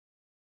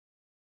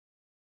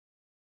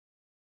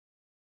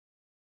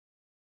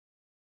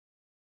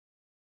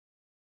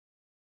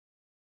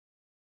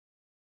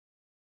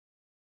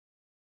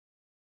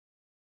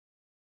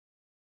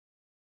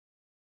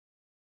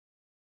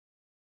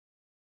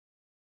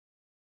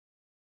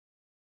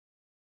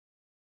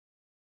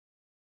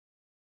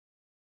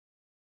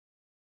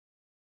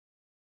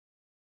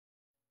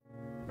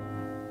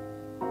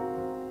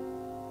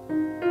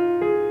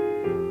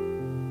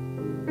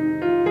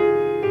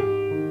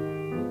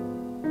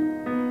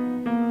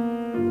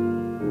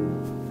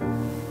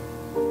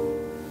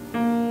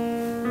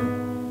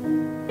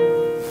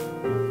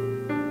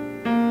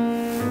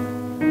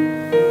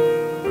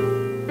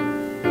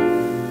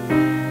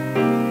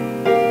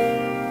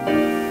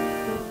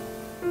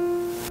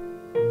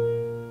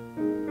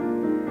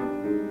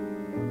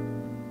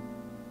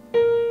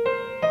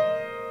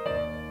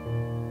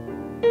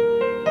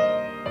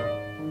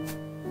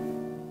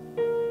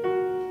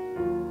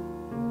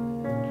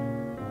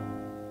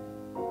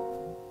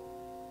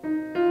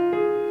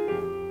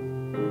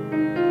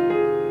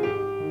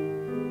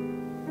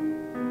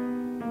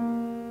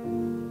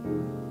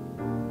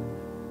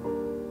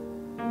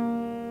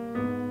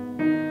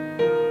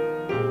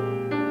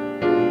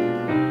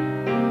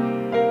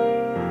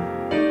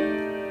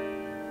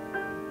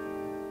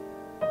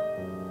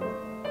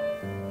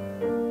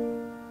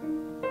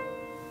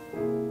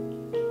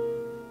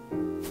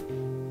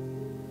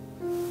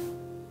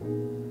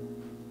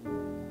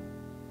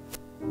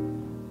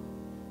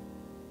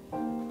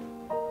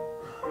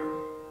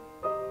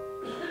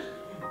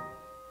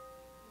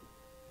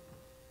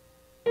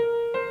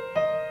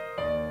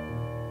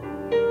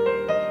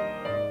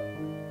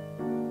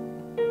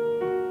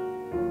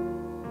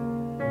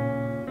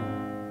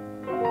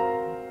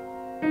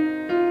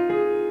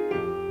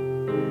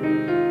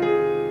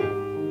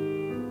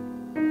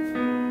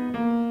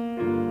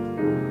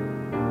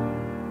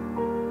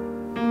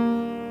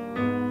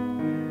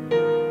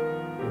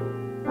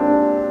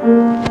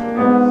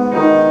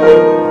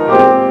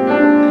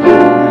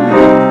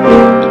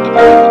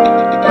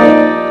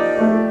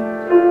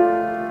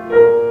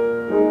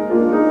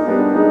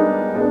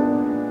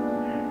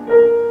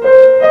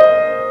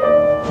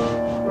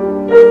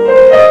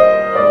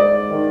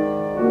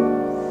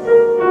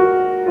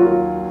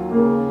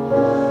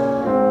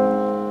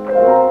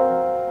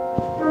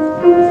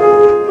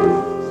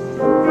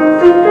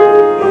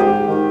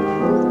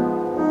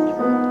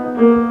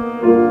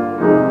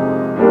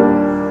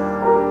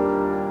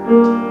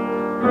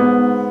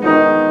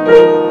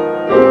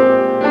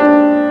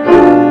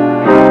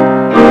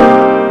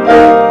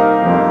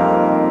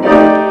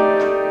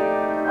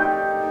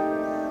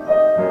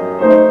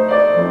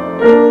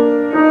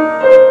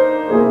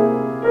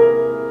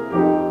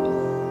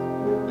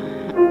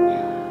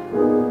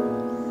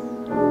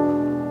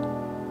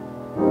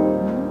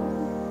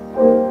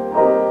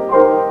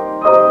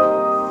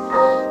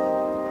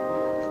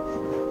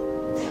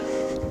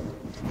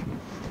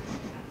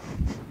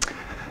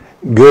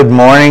Good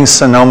morning,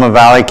 Sonoma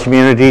Valley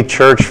Community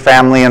Church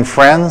family and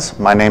friends.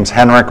 My name's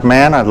Henrik.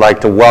 I'd like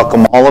to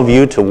welcome all of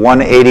you to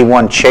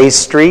 181 Chase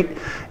Street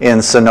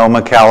in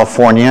Sonoma,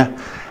 California.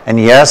 And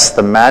yes,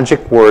 the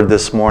magic word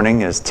this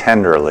morning is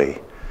tenderly.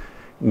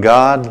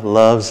 God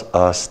loves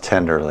us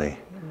tenderly,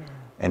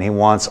 and He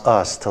wants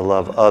us to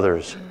love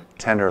others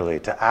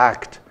tenderly, to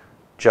act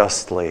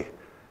justly,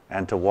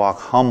 and to walk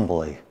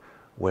humbly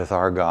with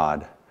our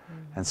God.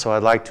 And so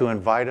I'd like to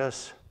invite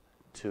us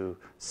to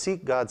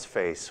seek God's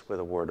face with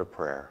a word of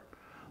prayer.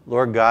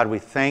 Lord God, we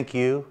thank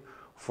you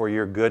for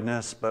your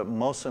goodness, but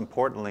most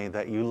importantly,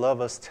 that you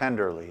love us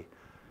tenderly,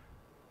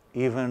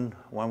 even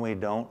when we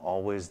don't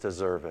always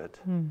deserve it.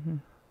 Mm-hmm.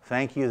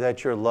 Thank you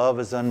that your love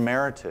is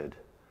unmerited.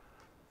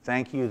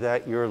 Thank you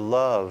that your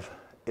love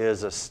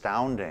is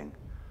astounding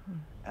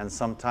and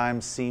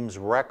sometimes seems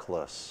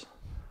reckless.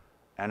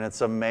 And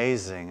it's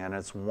amazing, and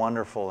it's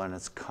wonderful, and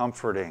it's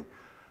comforting,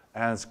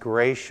 and it's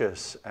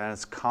gracious, and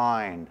it's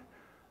kind,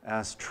 and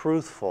it's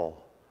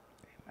truthful,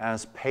 and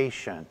it's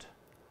patient.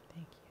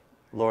 Thank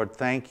you. Lord,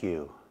 thank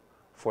you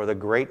for the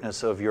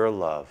greatness of your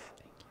love,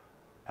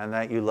 and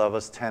that you love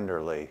us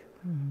tenderly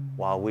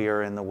while we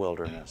are in the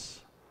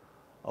wilderness.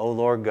 Oh,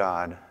 Lord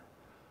God,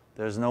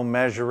 there's no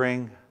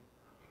measuring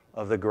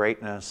of the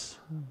greatness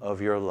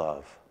of your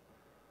love.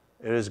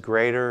 It is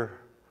greater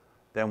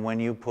than when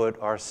you put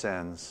our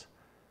sins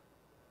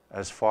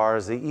as far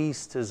as the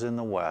east is in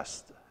the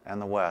west,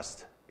 and the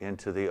west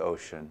into the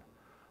ocean.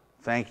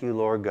 Thank you,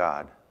 Lord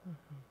God,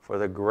 for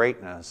the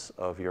greatness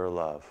of your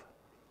love.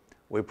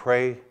 We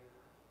pray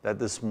that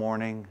this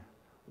morning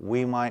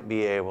we might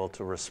be able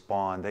to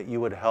respond, that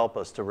you would help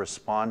us to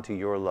respond to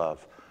your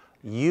love.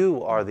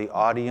 You are the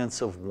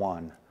audience of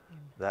one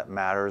that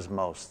matters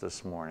most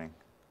this morning.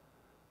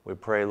 We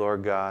pray,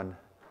 Lord God,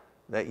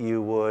 that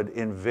you would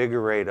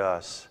invigorate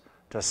us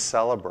to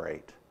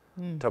celebrate,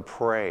 to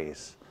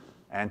praise,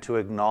 and to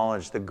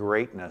acknowledge the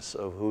greatness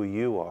of who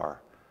you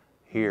are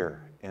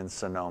here in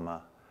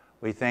Sonoma.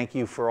 We thank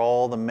you for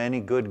all the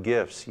many good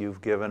gifts you've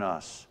given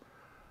us.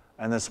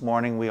 And this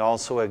morning we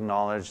also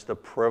acknowledge the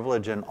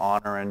privilege and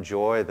honor and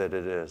joy that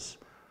it is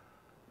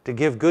to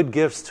give good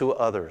gifts to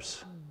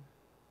others,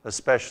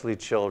 especially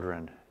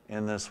children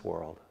in this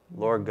world.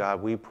 Lord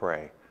God, we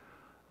pray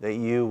that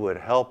you would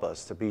help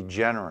us to be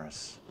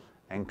generous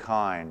and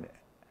kind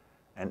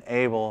and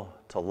able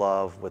to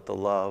love with the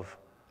love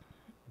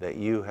that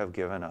you have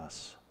given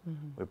us.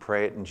 We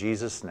pray it in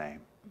Jesus'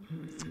 name.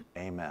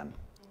 Amen.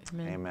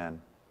 Amen.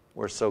 Amen.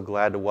 We're so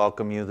glad to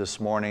welcome you this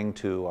morning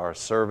to our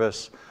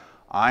service.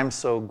 I'm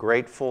so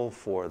grateful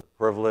for the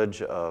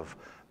privilege of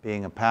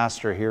being a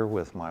pastor here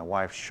with my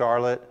wife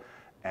Charlotte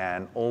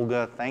and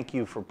Olga. Thank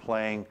you for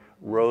playing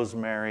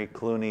Rosemary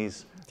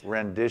Clooney's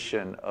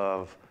rendition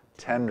of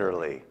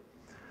Tenderly.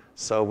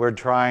 So we're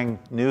trying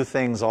new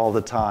things all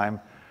the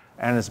time,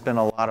 and it's been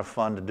a lot of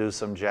fun to do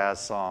some jazz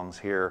songs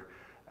here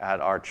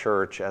at our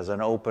church as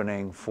an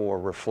opening for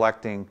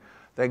reflecting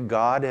that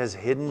God has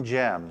hidden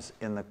gems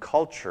in the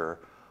culture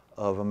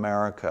of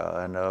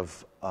America and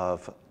of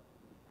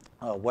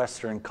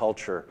Western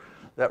culture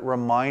that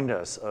remind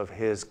us of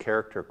His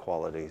character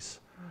qualities.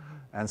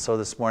 And so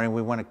this morning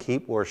we want to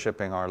keep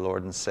worshiping our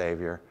Lord and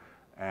Savior,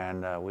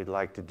 and we'd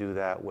like to do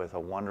that with a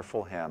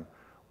wonderful hymn.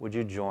 Would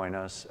you join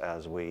us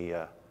as we,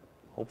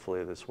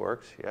 hopefully this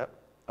works, yep.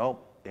 Oh,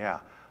 yeah.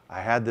 I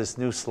had this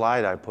new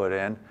slide I put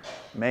in.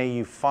 May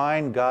you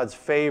find God's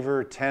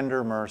favor,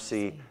 tender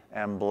mercy,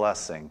 and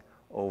blessing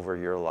over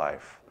your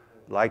life.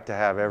 I'd like to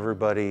have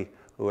everybody,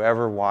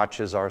 whoever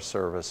watches our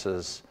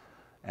services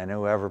and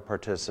whoever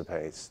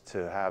participates,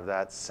 to have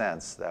that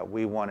sense that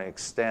we want to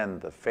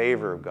extend the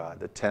favor of God,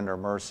 the tender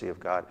mercy of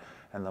God,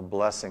 and the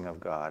blessing of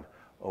God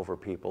over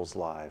people's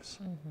lives.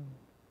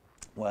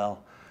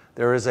 Well,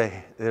 there's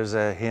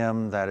a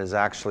hymn that is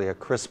actually a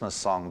Christmas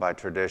song by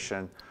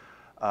tradition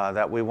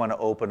that we want to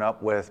open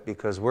up with,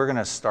 because we're going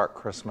to start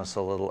Christmas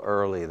a little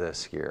early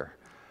this year.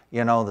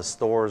 You know, the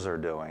stores are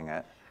doing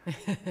it.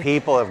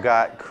 People have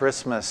got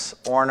Christmas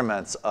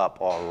ornaments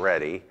up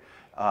already.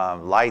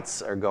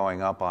 Lights are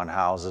going up on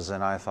houses,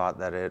 and I thought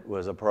that it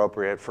was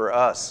appropriate for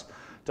us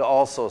to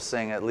also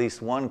sing at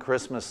least one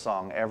Christmas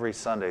song every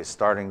Sunday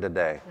starting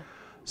today.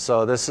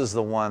 So this is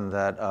the one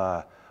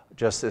that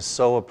just is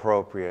so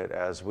appropriate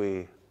as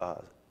we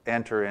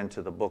enter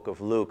into the book of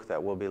Luke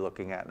that we'll be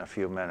looking at in a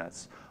few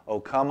minutes.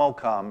 O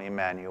come,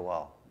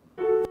 Emmanuel.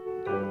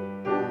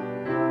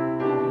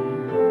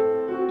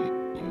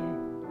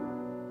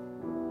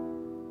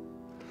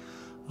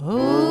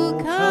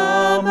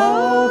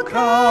 O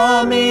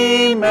come,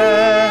 Emmanuel,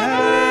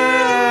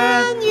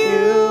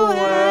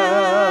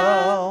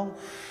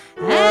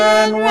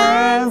 and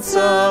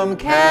ransom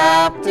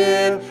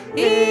captive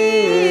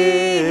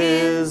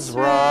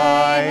Israel,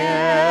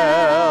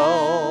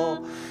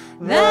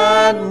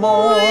 that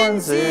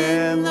mourns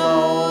in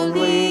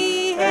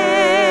lonely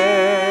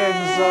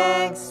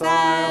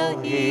exile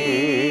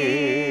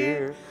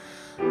here,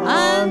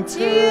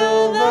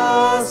 until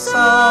the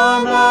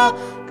Son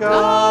of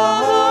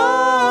God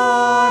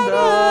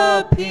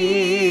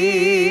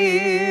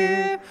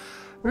appear.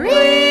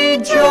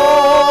 Rejoice,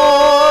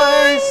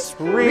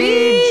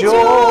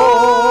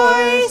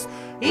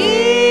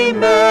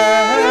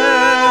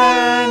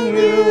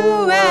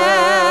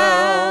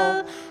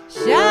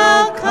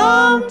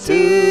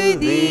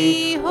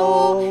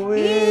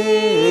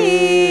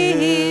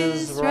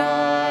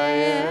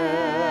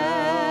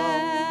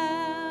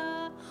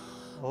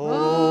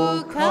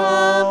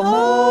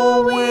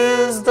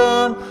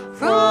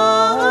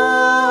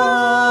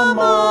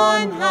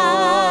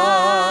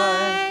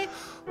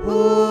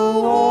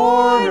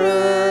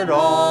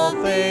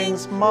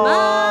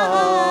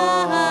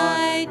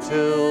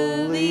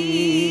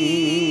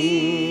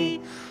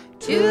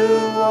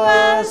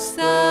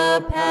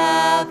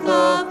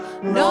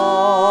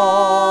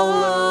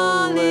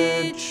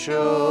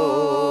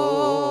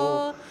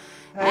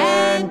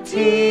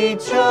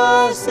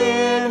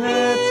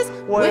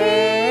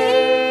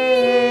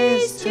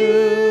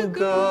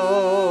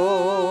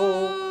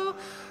 go.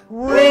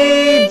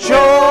 Rejoice,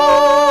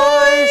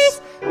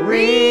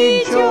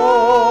 rejoice,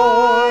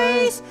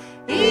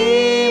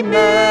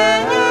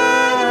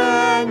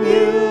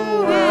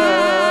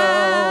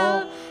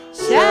 Emmanuel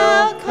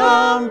shall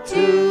come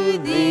to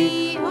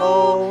thee,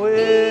 O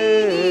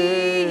Israel.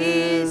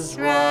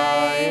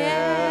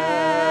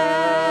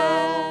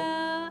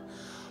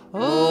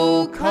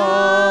 O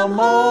come,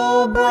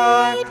 O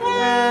bright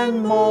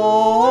and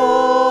morning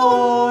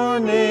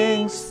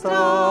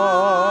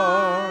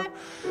star,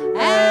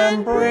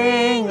 and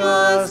bring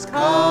us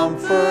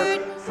comfort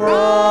from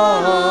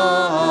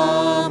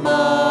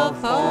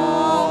afar.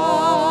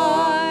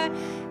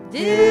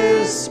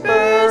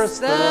 Disperse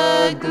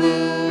the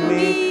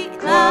gloomy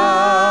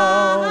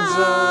clouds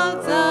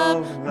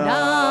of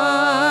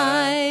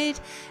night,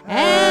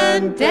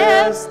 and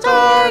death's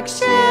dark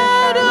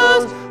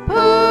shadows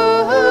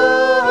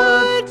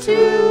put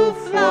to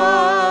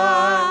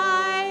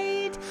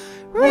flight.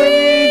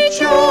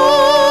 Rejoice,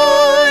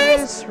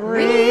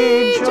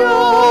 rejoice,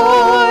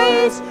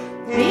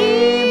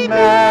 Emmanuel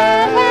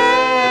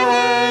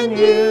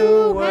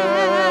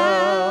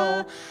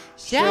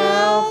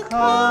shall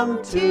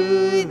come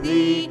to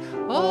thee,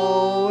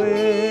 O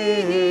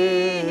Israel.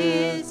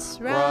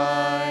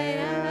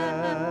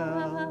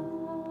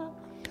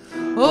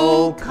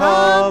 O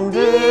come,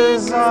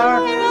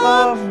 desire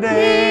of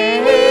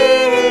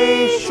nations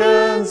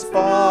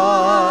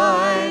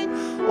bind,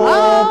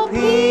 all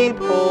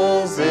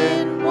peoples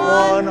in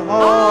one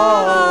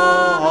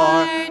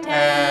heart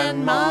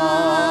and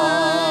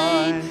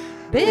mind.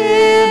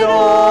 Bid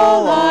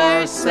all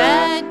our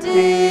sad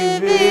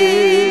divisions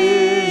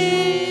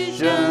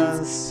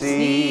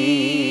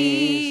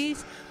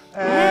cease,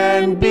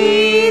 and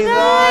be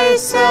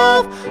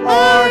thyself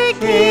our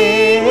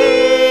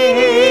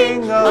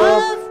King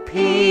of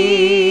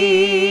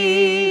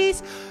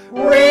peace.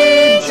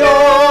 Rejoice,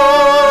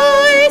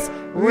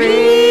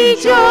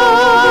 rejoice,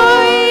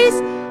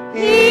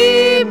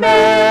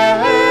 Emmanuel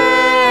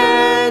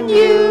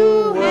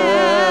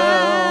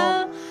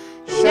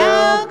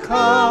shall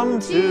come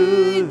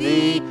to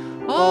thee,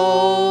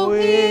 O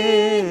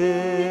Israel.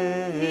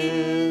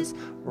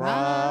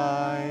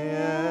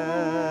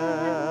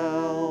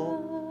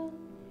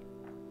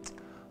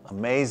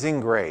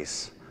 Amazing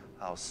grace,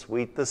 how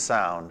sweet the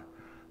sound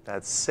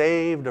that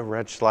saved a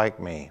wretch like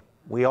me.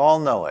 We all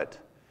know it.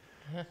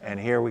 And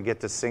here we get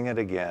to sing it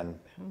again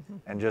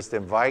and just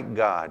invite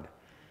God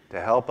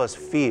to help us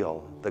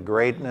feel the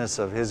greatness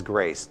of His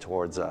grace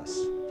towards us.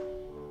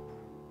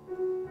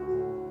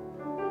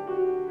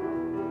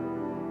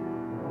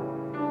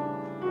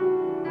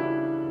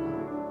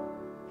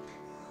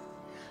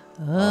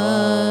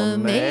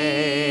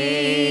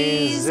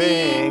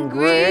 Amazing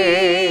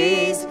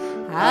grace,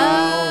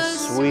 how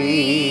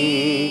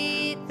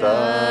sweet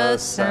the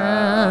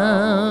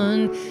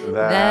sound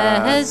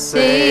that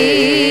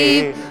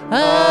saved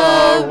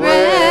a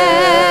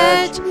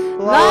wretch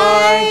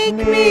like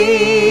me.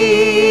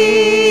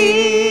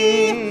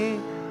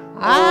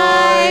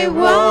 I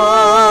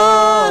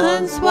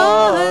once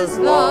was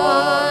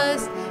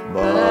lost,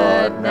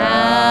 but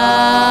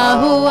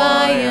now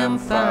I am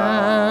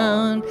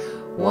found.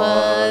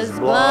 Was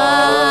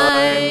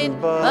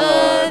blind,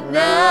 but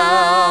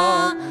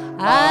now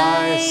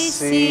I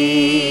see.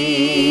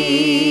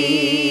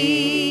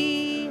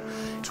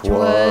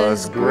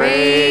 'Twas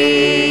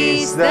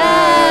grace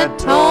that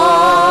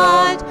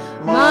taught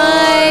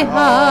my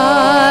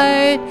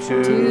heart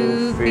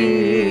to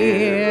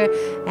fear,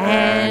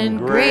 and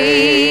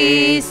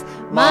grace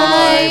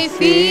my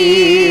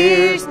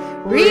fears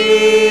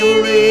relieved.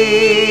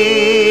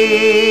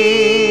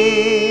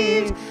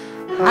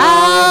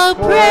 How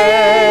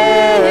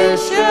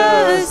precious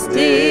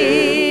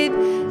did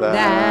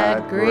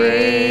that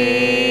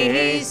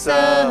grace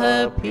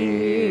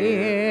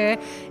appear,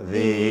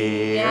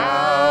 the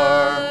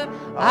hour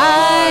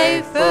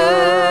I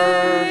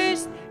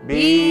first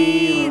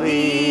believed.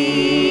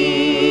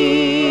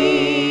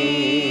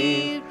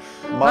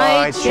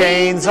 My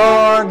chains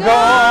are gone,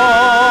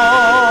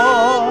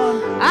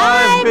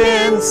 I've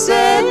been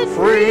set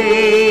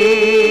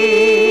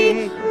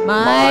free.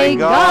 My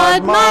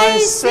God, my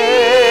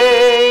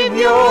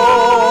Savior,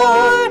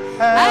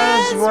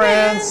 has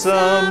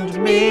ransomed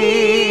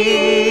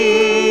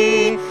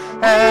me,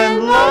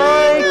 and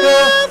like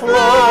a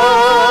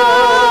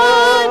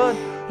flood,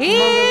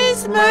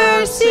 His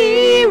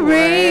mercy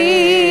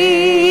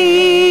reigns,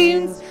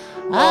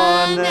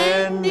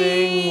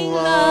 unending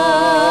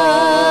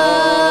love,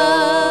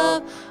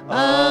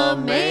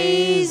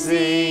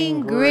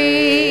 amazing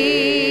grace.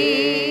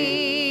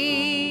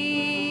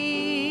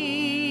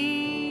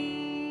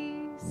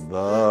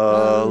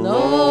 The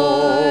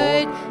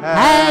Lord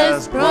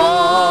has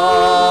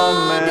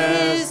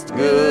promised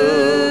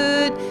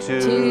good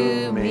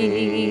to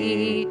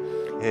me.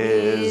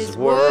 His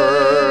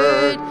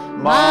word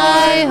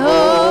my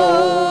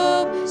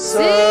hope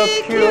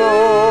secures.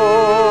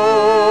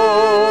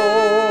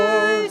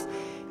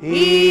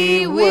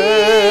 He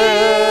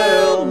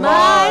will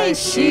my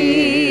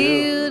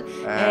shield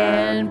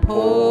and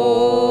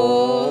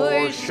portion.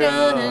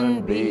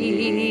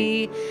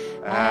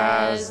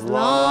 as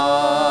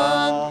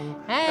long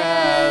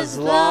as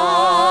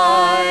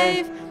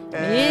life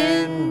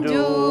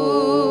endures.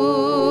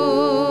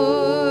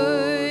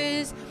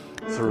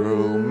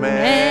 Through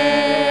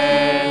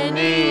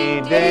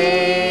many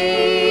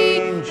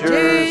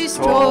dangers,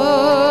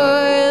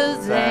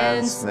 toils,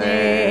 and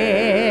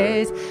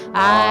snares,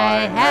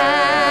 I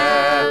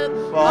have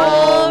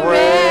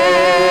already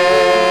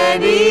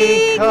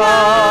come.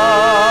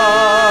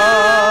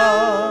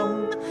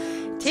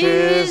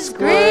 'Tis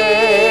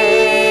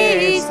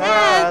grace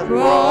hath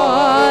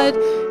brought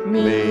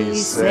me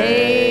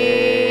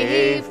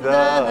safe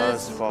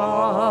thus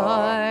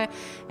far,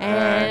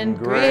 and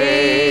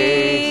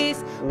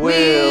grace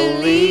will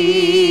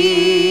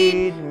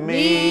lead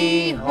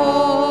me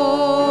home.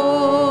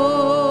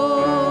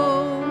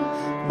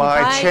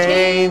 My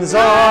chains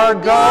are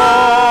gone,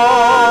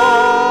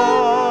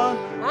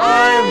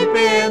 I've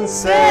been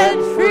set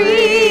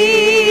free.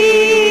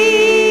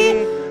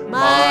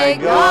 My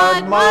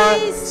God,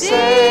 my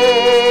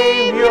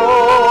Savior,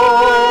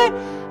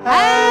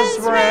 has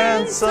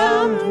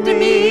ransomed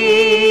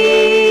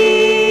me,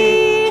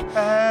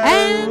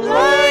 and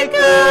like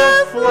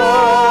a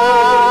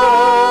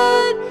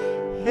flood,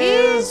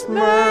 His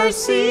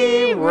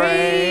mercy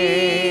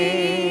reigns.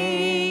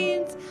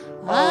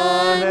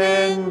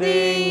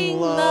 Unending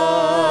love,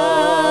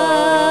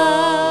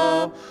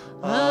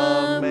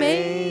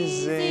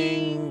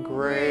 amazing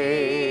grace.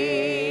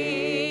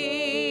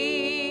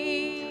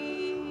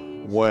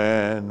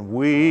 When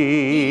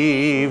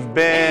we've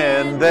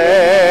been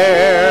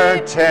there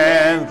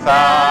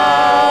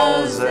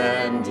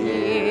 10,000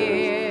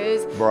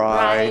 years,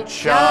 bright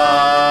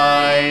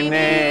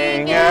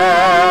shining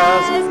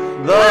as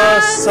the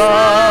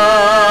sun,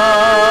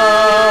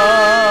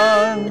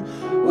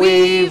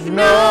 we've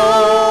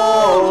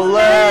no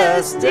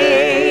less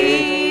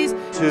days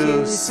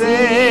to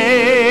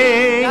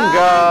sing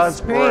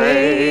God's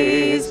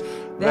praise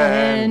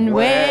than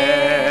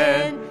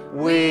when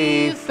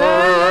we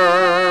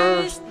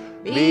first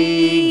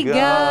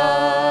begun.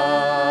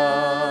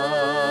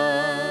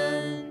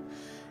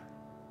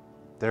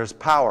 There's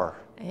power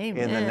in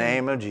the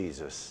name of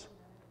Jesus.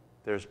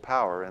 There's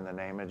power in the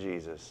name of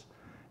Jesus.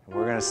 And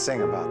we're going to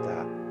sing about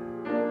that.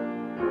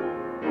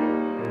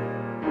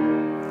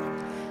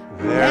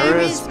 There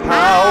is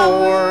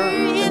power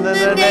in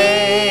the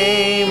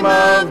name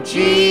of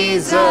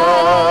Jesus.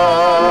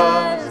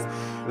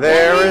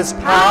 There is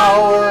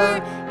power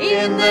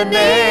in the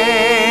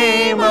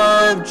name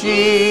of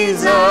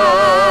Jesus.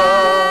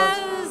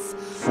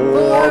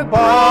 For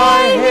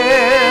by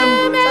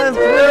Him and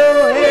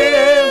through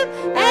Him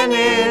and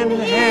in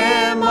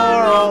Him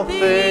are all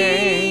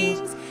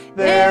things.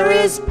 There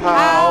is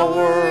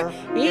power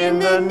in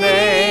the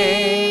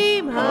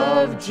name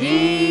of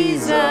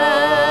Jesus.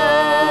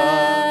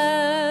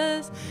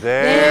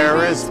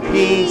 There is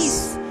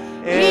peace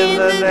in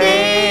the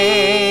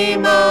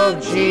name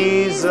of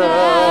Jesus.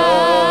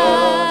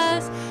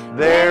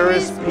 There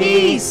is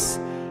peace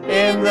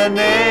in the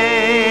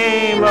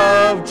name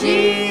of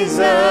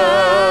Jesus.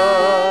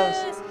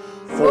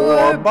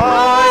 For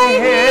by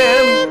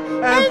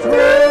Him and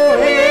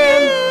through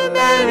Him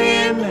and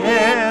in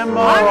Him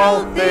are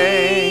all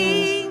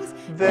things.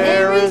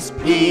 There is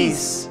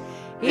peace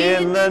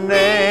in the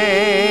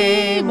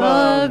name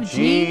of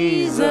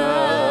Jesus.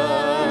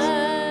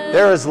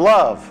 There is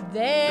love.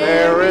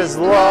 There is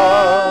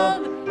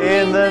love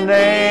in the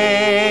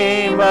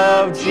name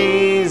of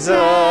Jesus.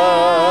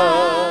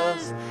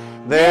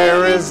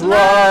 There is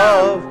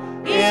love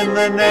in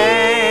the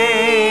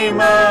name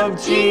of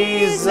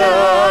Jesus.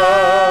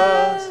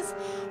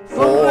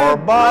 For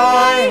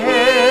by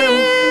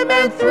Him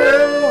and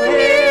through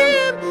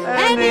Him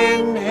and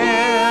in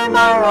Him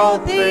are all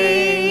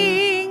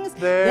things.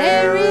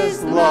 There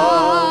is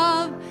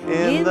love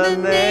in the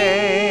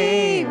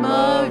name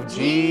of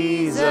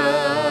Jesus.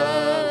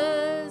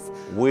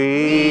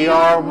 We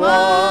are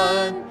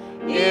one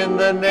in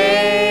the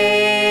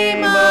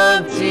name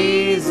of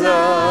Jesus.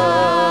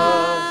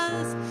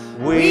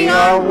 We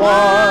are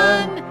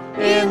one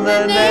in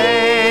the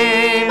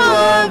name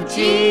of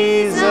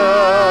Jesus.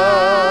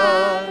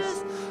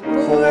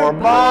 For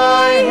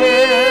by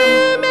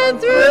Him and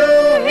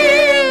through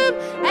Him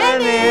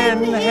and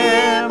in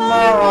Him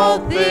are all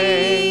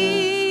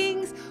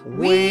things.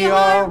 We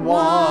are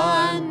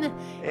one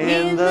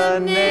in the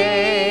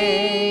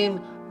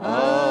name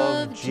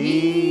of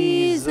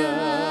Jesus.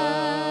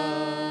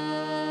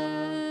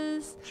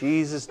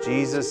 Jesus,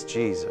 Jesus,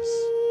 Jesus.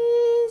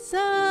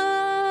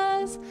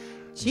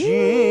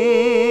 Jesus,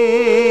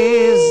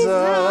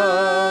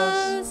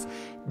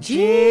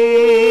 Jesus.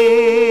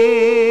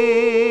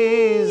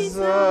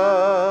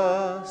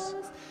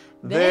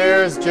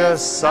 There's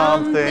just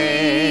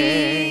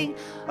something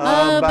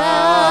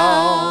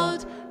about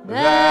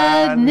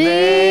that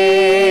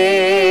name.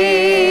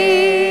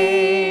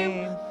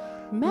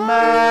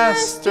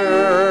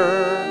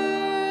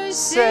 Master,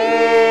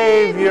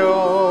 Savior,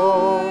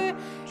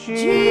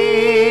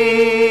 Jesus.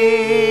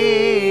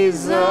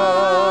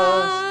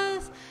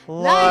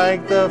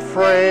 Like the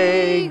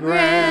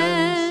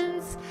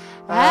fragrance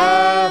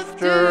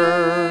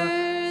after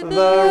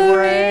the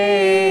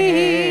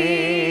rain.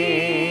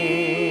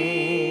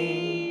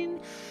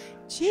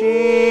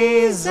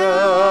 Jesus,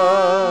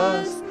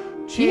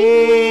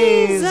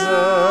 Jesus,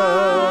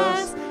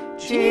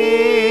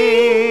 Jesus,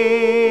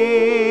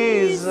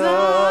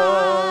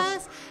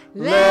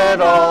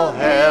 let all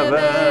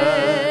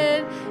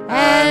heaven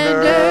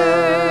and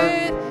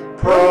earth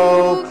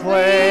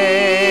proclaim.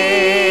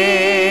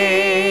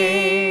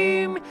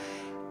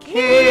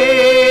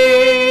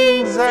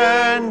 Kings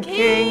and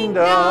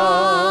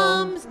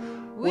kingdoms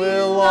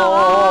will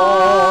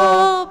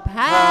all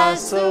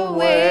pass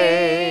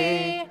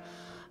away,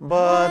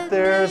 but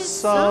there's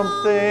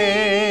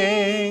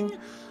something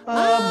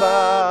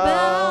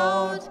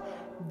about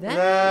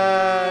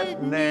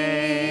that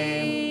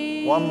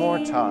name. One more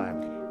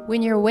time.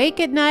 When you're awake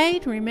at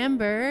night,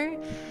 remember,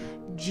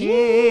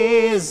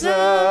 Jesus,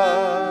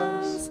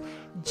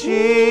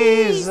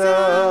 Jesus,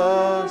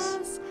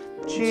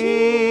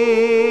 Jesus.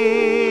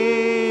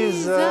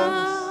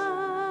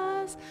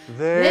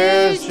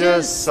 There's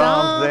just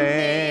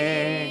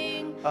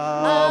something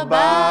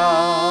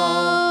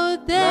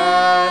about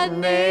that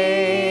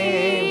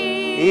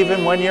name.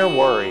 Even when you're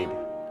worried.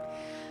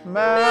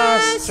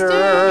 Master,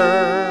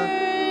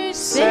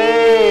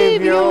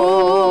 Savior,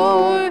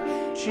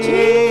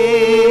 Jesus,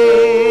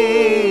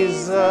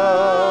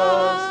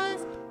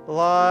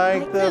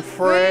 like the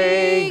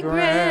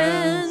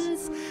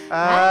fragrance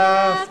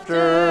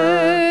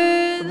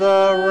after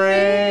the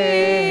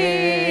rain.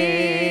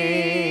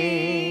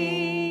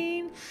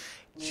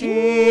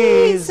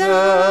 Jesus,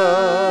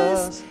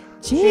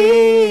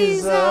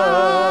 Jesus,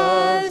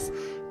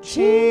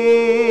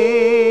 Jesus,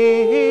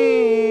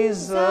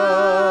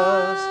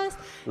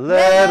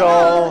 let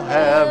all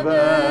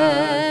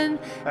heaven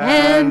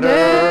and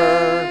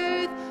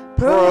earth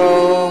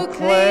proclaim.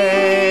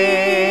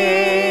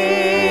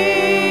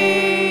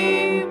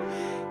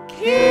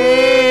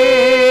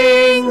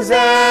 Kings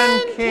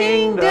and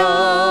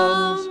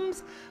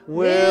kingdoms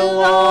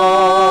will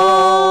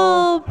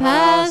all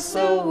pass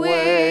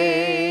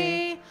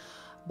away,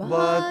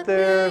 but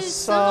there's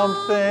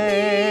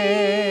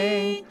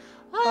something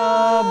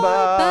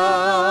about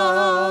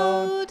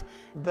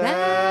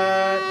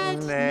that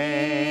name.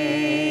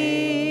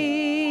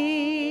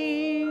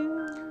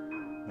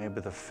 May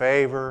the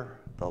favor,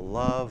 the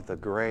love, the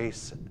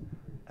grace,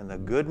 and the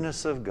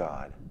goodness of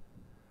God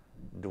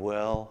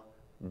dwell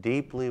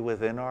deeply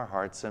within our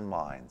hearts and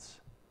minds,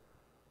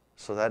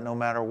 so that no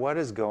matter what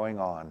is going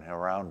on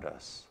around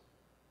us,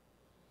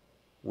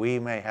 we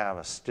may have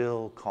a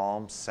still,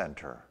 calm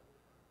center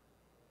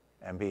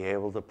and be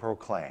able to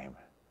proclaim,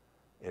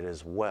 "It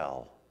is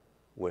well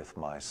with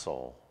my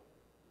soul."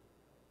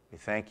 We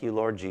thank you,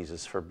 Lord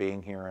Jesus, for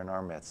being here in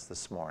our midst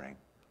this morning.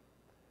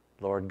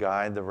 Lord,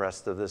 guide the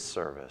rest of this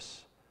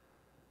service.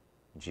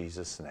 In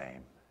Jesus'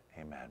 name,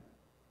 amen.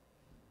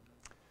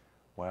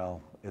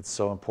 Well, it's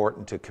so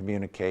important to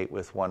communicate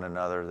with one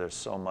another. There's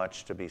so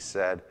much to be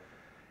said,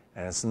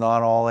 and it's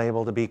not all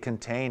able to be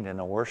contained in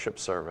a worship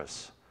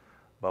service,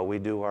 but we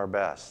do our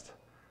best.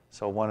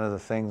 So one of the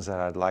things that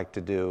I'd like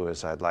to do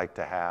is I'd like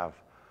to have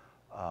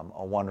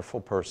a wonderful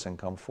person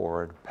come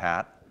forward,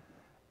 Pat,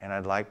 and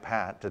I'd like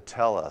Pat to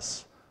tell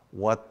us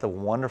what the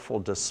wonderful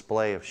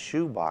display of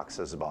shoe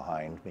boxes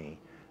behind me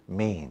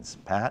means.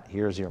 Pat,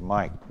 here's your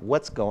mic.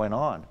 What's going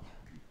on?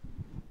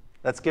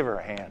 Let's give her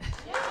a hand.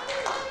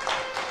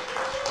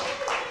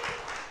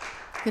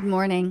 Good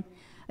morning.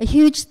 A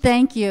huge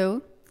thank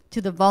you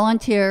to the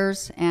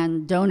volunteers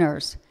and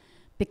donors.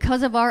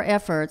 Because of our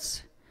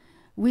efforts,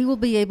 we will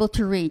be able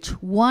to reach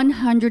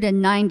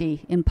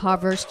 190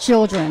 impoverished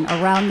children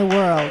around the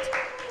world.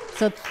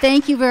 So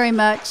thank you very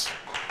much.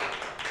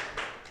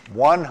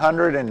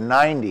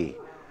 190.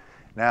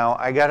 Now,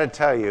 I got to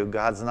tell you,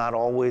 God's not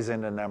always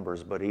into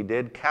numbers, but he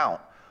did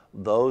count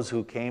those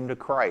who came to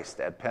Christ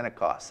at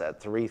Pentecost at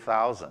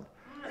 3,000.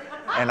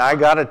 And I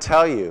got to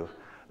tell you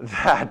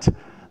that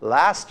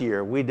last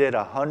year we did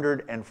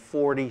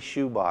 140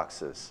 shoe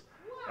boxes.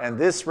 And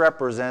this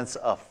represents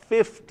a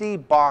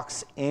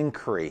 50-box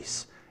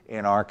increase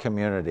in our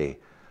community.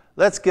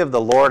 Let's give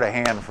the Lord a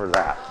hand for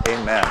that.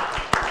 Amen.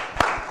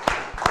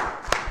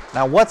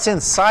 Now, what's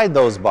inside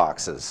those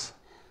boxes?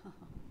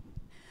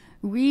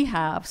 We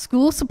have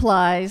school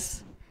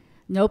supplies,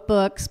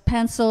 notebooks,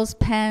 pencils,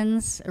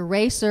 pens,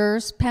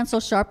 erasers, pencil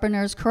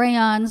sharpeners,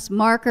 crayons,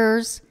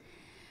 markers.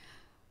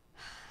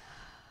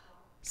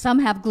 Some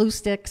have glue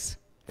sticks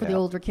for the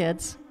older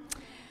kids.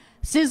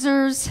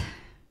 Scissors,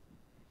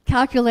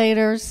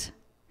 calculators,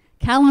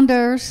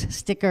 calendars,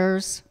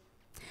 stickers.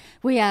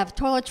 We have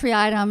toiletry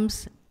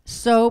items,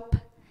 soap,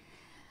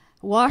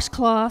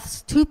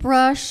 washcloths,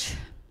 toothbrush.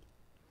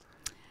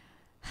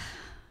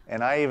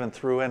 And I even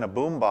threw in a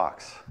boom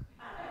box,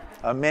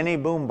 a mini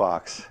boom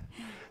box.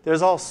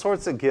 There's all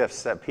sorts of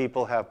gifts that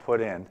people have put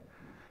in.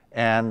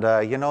 And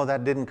you know,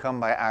 that didn't come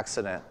by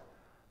accident.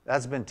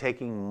 That's been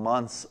taking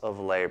months of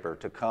labor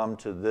to come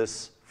to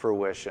this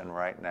fruition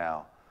right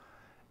now.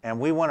 And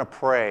we want to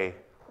pray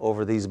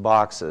over these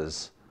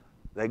boxes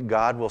that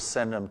God will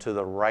send them to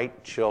the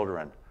right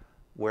children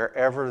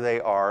wherever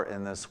they are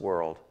in this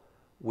world.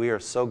 We are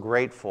so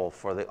grateful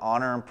for the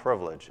honor and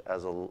privilege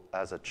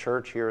as a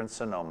church here in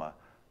Sonoma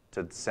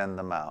to send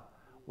them out.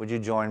 Would you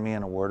join me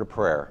in a word of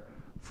prayer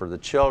for the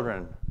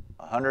children,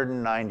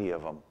 190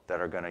 of them that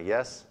are going to,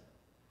 yes?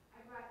 I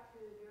brought 2.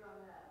 You're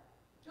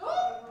on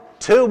that.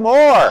 2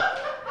 more!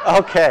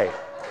 Okay.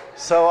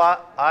 So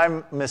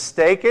I'm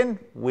mistaken.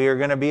 We are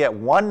going to be at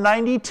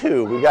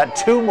 192. We got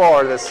 2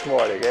 more this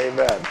morning.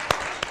 Amen.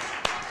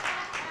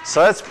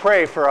 So let's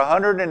pray for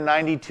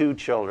 192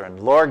 children.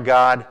 Lord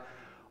God,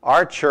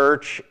 our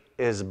church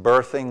is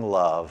birthing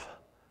love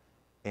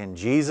in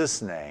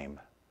Jesus' name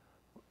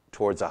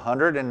towards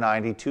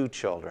 192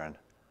 children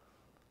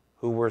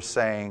who were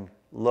saying,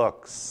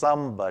 look,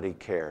 somebody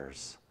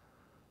cares.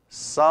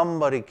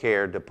 Somebody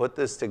cared to put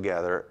this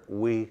together.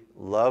 We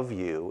love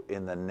you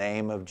in the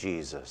name of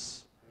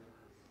Jesus.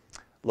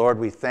 Lord,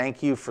 we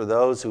thank you for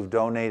those who've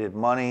donated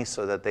money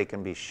so that they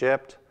can be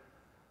shipped.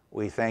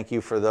 We thank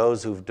you for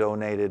those who've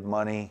donated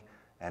money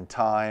and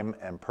time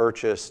and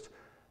purchased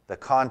the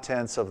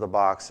contents of the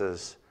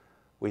boxes.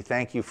 We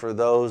thank you for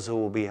those who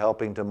will be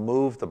helping to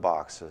move the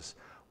boxes.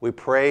 We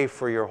pray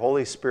for your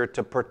Holy Spirit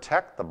to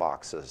protect the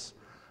boxes,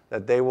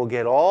 that they will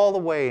get all the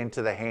way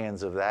into the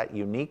hands of that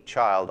unique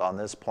child on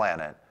this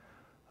planet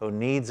who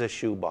needs a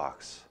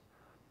shoebox.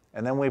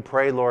 And then we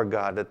pray, Lord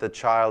God, that the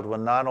child will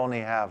not only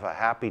have a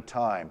happy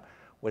time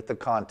with the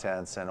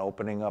contents and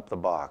opening up the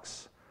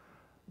box,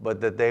 but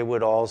that they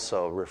would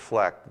also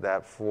reflect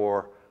that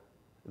for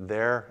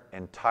their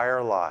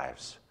entire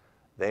lives,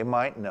 they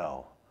might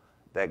know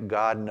that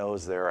God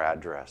knows their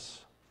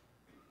address,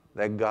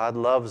 that God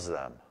loves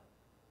them,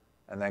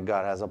 and that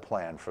God has a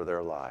plan for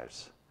their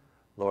lives.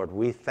 Lord,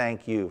 we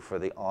thank you for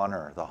the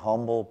honor, the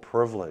humble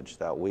privilege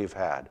that we've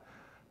had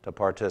to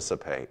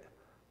participate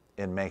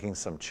in making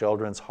some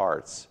children's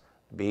hearts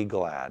be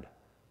glad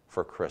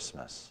for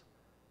Christmas.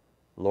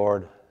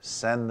 Lord,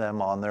 send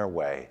them on their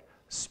way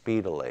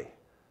speedily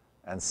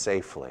and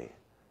safely,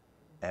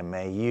 and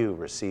may you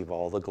receive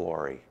all the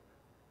glory.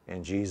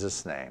 In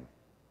Jesus' name,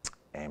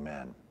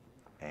 amen,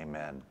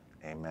 amen,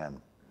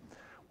 amen.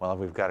 Well,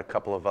 we've got a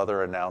couple of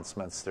other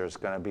announcements. There's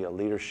going to be a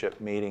leadership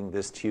meeting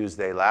this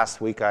Tuesday.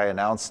 Last week I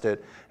announced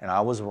it, and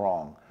I was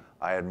wrong.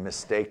 I had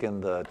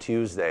mistaken the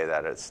Tuesday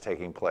that it's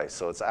taking place.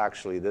 So it's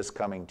actually this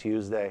coming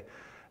Tuesday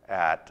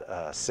at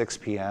 6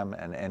 p.m.,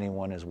 and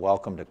anyone is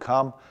welcome to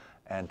come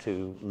and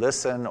to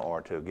listen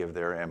or to give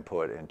their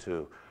input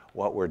into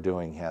what we're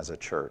doing as a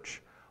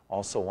church.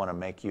 Also want to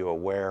make you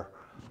aware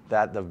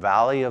that the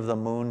Valley of the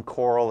Moon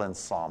Choral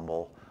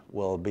Ensemble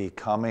will be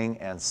coming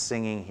and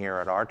singing here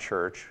at our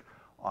church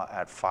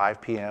at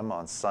 5 p.m.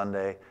 on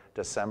Sunday,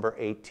 December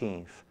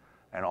 18th,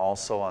 and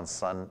also on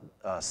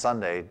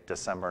Sunday,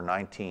 December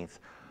 19th.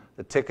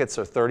 The tickets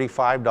are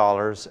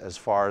 $35 as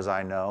far as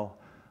I know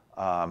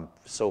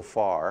so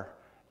far,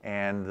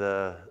 and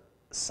the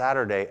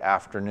Saturday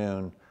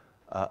afternoon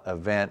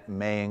event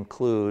may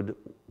include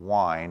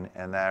wine,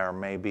 and there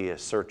may be a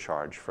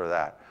surcharge for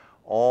that.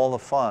 All the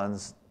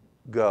funds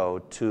go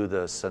to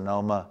the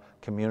Sonoma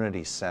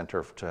Community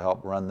Center to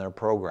help run their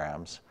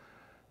programs.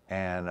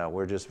 And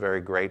we're just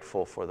very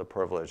grateful for the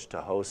privilege to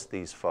host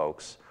these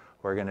folks.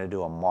 We're going to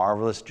do a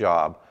marvelous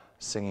job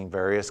singing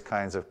various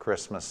kinds of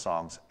Christmas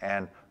songs.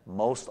 And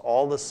most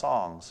all the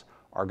songs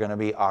are going to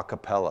be a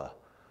cappella.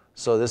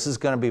 So this is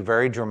going to be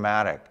very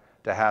dramatic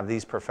to have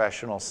these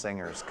professional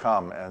singers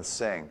come and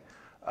sing,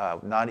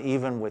 not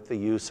even with the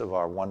use of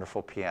our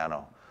wonderful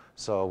piano.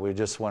 So we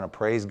just want to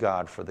praise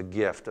God for the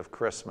gift of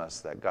Christmas,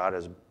 that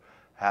God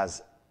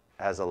has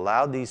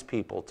allowed these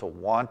people to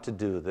want to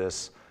do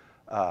this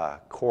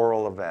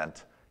choral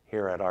event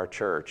here at our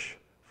church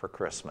for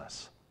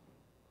Christmas.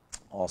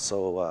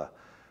 Also,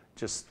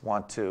 just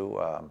want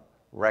to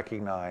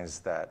recognize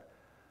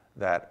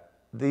that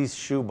these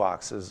shoe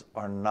boxes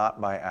are not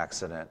by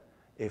accident.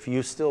 If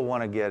you still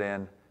want to get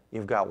in,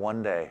 you've got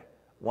one day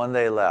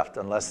left,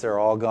 unless they're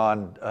all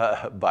gone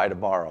by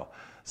tomorrow.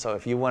 So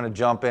if you want to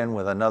jump in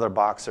with another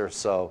box or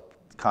so,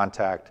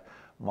 contact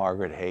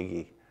Margaret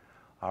Hagee.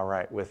 All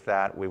right, with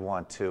that, we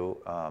want to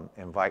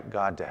invite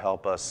God to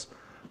help us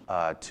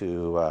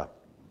to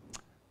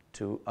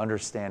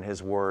understand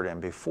His Word.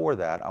 And before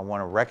that, I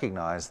want to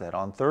recognize that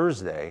on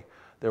Thursday,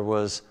 there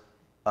was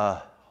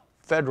a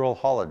federal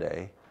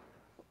holiday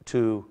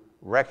to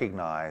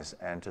recognize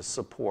and to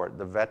support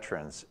the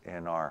veterans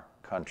in our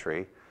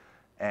country.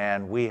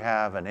 And we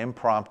have an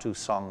impromptu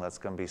song that's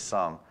going to be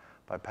sung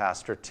by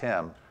Pastor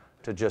Tim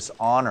to just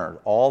honor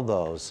all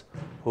those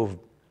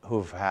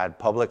who've had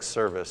public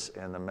service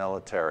in the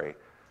military.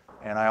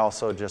 And I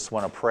also just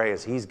want to pray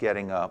as he's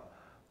getting up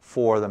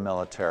for the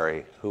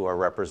military who are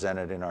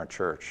represented in our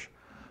church.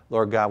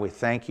 Lord God, we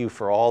thank you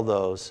for all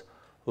those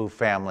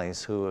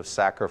families who have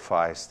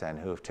sacrificed and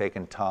who have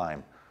taken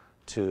time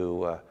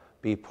to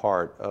be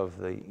part of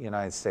the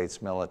United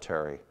States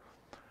military.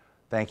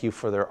 Thank you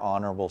for their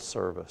honorable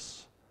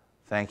service.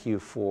 Thank you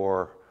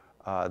for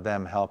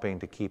them helping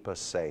to keep us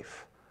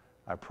safe.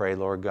 I pray,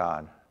 Lord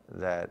God,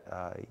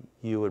 that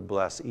you would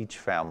bless each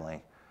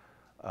family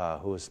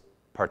who is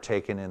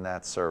partaken in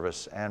that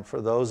service. And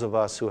for those of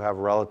us who have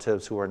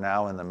relatives who are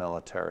now in the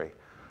military,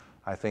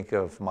 I think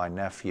of my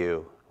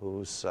nephew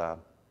who's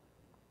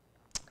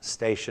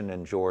stationed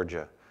in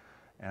Georgia.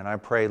 And I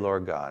pray,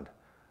 Lord God,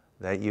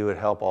 that you would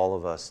help all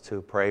of us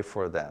to pray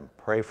for them,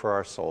 pray for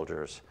our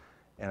soldiers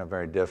in a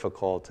very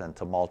difficult and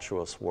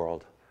tumultuous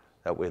world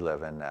that we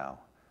live in now.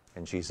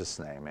 In Jesus'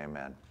 name,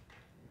 amen.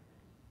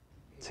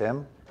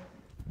 Tim,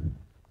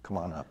 come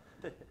on up.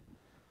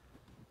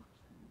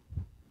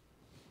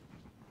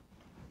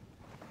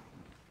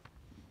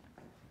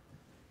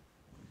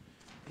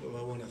 Well,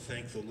 I want to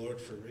thank the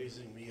Lord for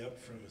raising me up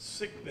from a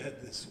sick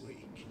bed this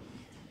week.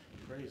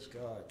 Praise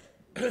God.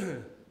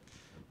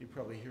 You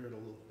probably hear it a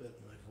little bit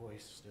in my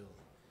voice still.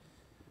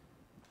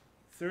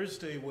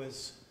 Thursday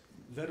was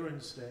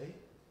Veterans Day,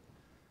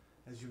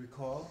 as you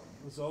recall.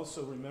 It was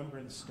also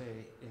Remembrance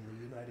Day in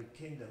the United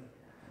Kingdom.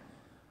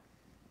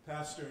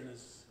 Pastor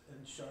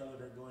and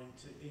Charlotte are going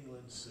to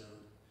England soon.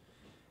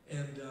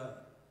 And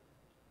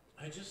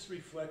I just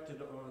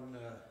reflected on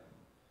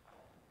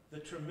the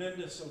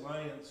tremendous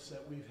alliance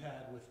that we've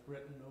had with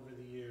Britain over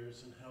the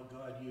years and how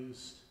God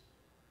used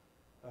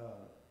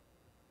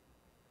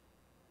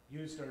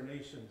our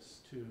nations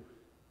to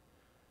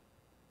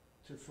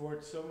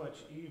thwart so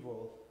much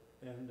evil.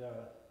 And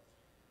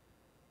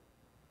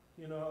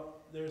you know,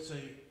 there's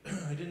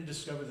I didn't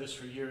discover this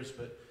for years,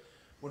 but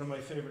one of my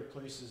favorite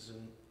places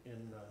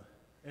in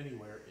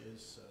anywhere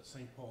is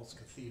St. Paul's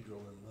Cathedral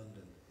in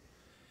London.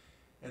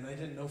 And I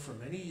didn't know for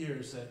many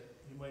years that,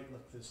 you might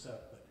look this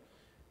up,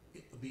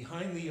 but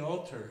behind the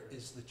altar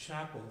is the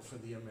chapel for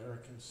the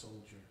American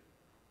soldier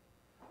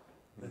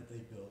that they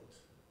built.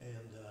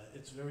 And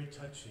it's very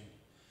touching.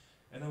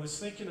 And I was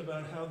thinking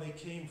about how they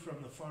came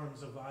from the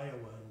farms of Iowa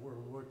in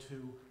World War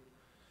II,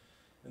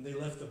 and they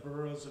left the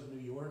boroughs of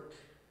New York.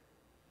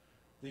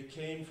 They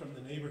came from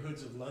the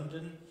neighborhoods of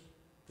London.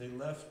 They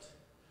left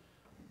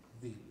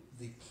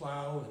the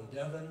plow in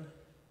Devon,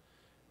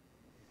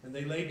 and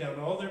they laid down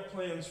all their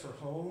plans for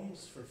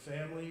homes, for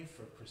family,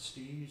 for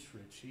prestige, for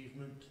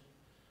achievement,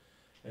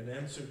 and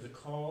answered the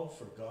call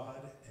for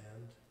God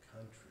and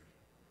country.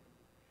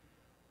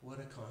 What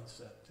a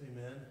concept,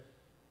 amen?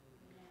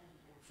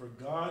 For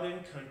God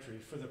and country,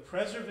 for the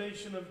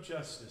preservation of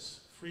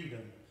justice,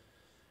 freedom,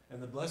 and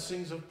the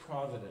blessings of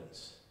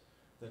providence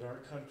that our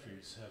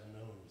countries have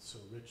known so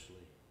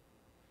richly.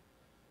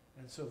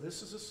 And so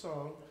this is a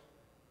song.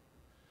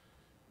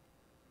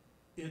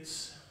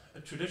 It's a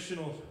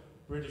traditional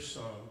British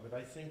song, but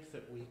I think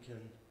that we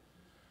can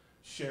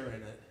share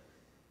in it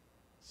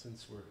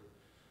since we're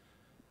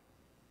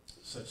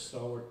such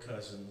stalwart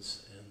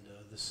cousins and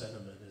the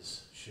sentiment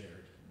is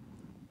shared.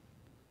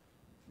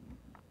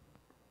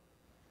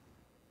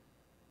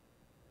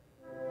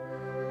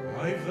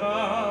 I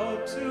vow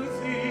to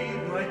thee,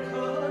 my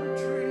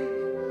country,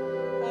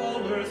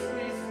 all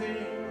earthly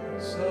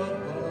things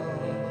above,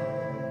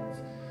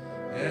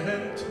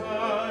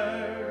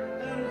 entire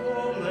and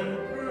whole and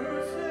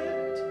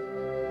perfect,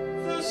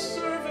 the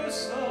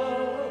service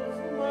of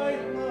my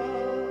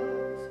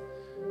love,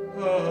 a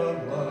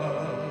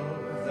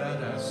love that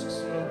asks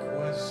no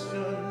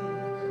question,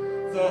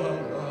 the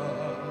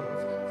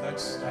love that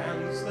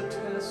stands the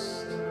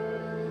test,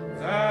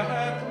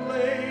 that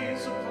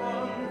lays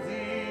upon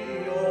the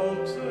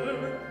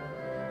altar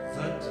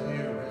the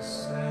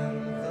dearest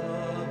and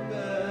the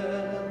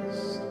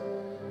best,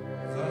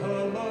 the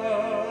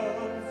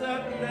love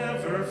that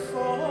never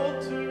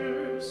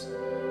falters,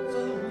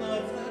 the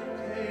love that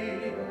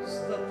pays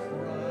the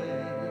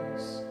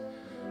price,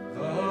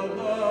 the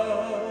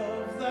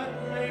love that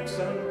makes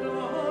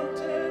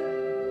undaunted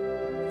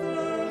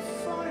the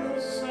final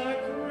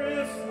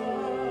sacrifice.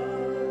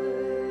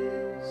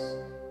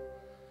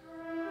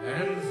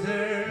 And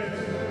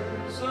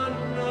there's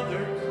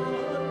another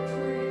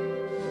country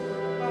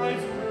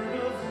I've heard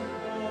of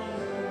long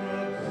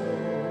ago,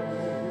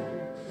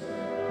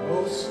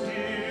 most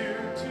dear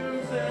to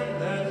them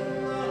that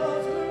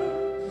love her,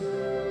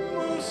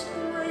 most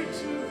great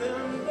to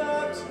them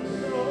that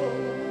know.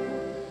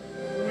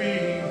 We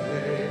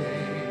may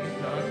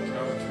not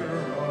count her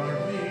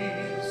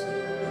armies,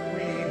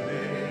 we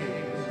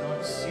may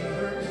not see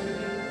her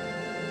name,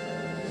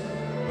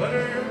 but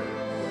her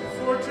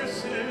fortress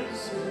is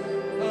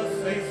a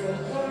faithful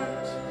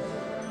heart,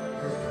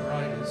 her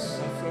pride is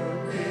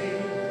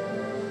suffering,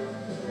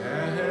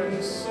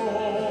 and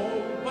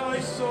soul by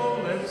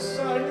soul and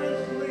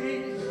silently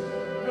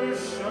her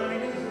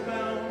shining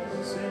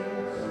bounds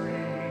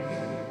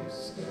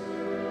increase,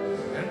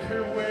 and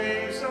her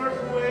ways are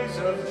ways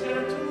of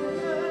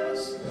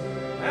gentleness,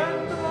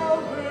 and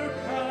all her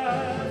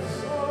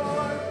paths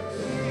are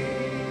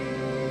peace.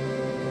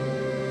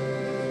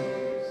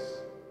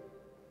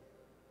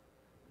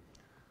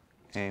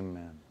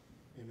 Amen.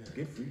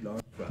 Get free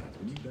large fries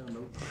when you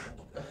download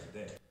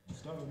that.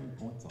 Start with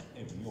points on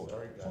every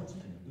order. Points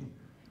you can redeem.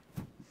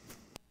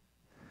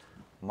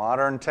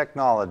 Modern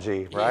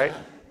technology, right?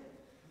 There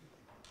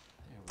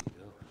we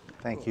go.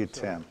 Thank you,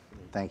 Tim.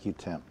 Thank you,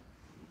 Tim.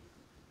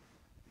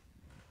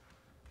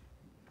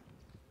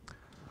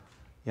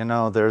 You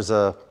know, there's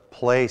a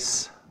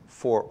place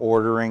for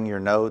ordering your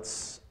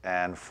notes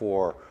and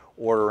for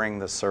ordering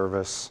the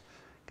service.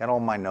 Got all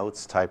my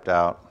notes typed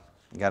out.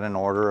 Got an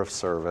order of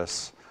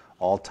service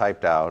all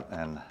typed out,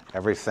 and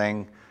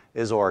everything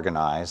is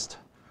organized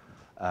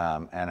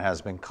and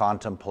has been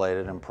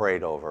contemplated and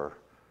prayed over.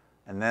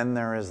 And then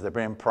there is the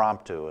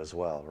impromptu as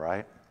well,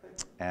 right?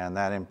 And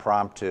that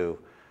impromptu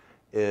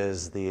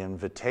is the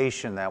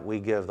invitation that we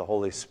give the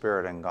Holy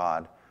Spirit and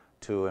God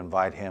to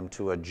invite Him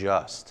to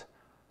adjust,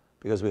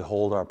 because we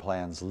hold our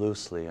plans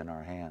loosely in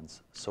our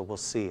hands. So we'll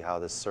see how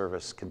this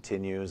service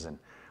continues, and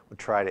we'll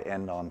try to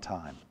end on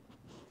time.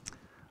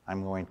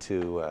 I'm going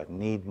to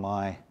need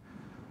my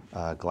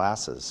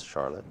glasses,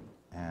 Charlotte,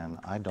 and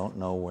I don't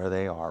know where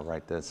they are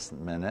right this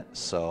minute,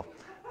 so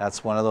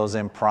that's one of those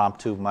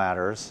impromptu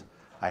matters.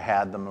 I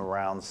had them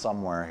around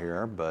somewhere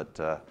here,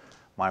 but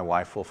my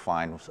wife will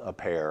find a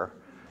pair,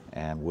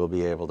 and we'll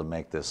be able to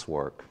make this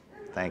work.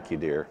 Thank you,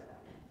 dear.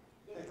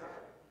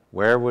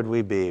 Where would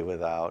we be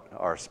without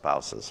our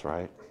spouses,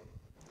 right?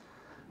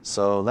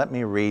 So let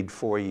me read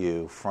for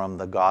you from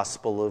the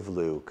Gospel of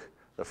Luke,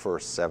 the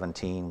first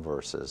 17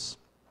 verses.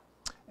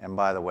 And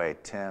by the way,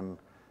 Tim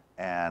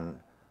and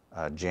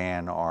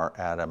Jan are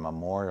at a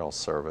memorial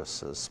service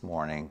this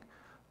morning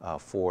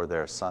for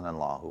their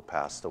son-in-law who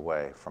passed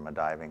away from a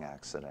diving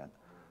accident.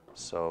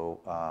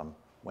 So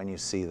when you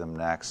see them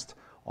next,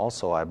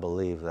 also I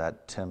believe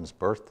that Tim's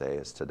birthday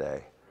is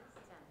today.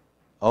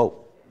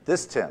 Oh,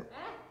 this Tim.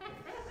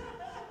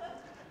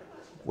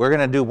 We're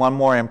going to do one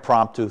more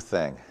impromptu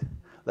thing.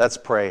 Let's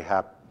pray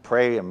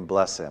and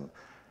bless him.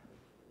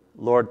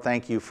 Lord,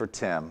 thank you for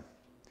Tim,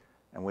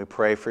 and we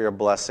pray for your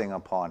blessing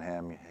upon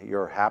him,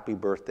 your happy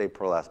birthday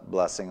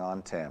blessing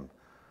on Tim,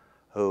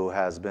 who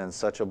has been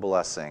such a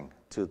blessing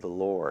to the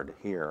Lord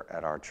here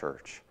at our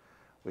church.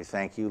 We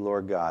thank you,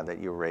 Lord God, that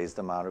you raised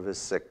him out of his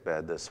sick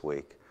bed this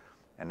week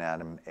and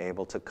had him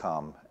able to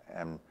come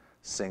and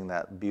sing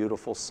that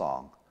beautiful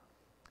song.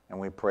 And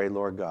we pray,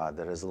 Lord God,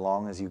 that as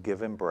long as you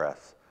give him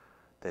breath,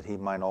 that he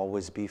might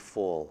always be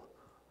full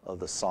of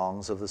the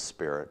songs of the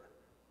Spirit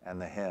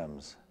and the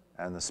hymns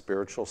and the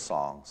spiritual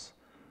songs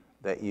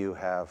that you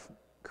have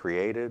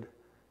created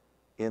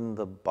in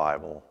the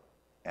Bible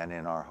and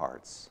in our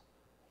hearts.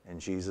 In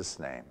Jesus'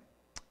 name,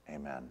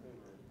 amen.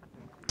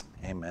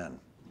 Amen.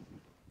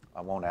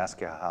 I won't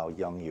ask you how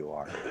young you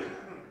are.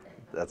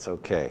 That's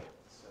okay.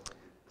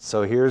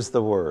 So here's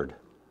the word.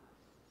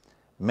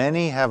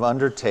 Many have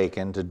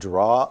undertaken to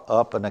draw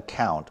up an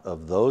account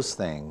of those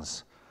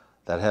things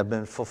that have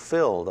been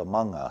fulfilled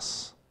among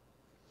us,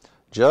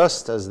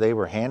 just as they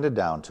were handed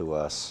down to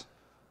us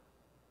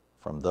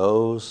from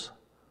those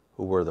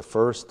who were the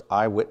first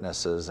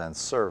eyewitnesses and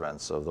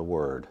servants of the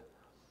word.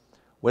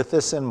 With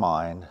this in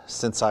mind,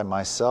 since I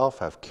myself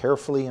have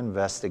carefully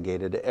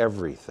investigated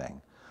everything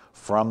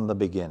from the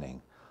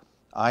beginning,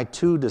 I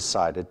too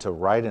decided to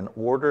write an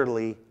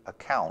orderly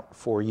account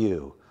for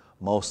you,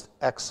 most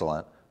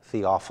excellent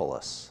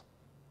Theophilus,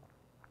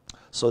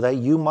 so that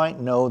you might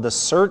know the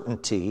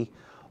certainty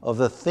of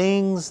the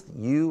things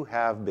you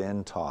have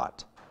been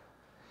taught.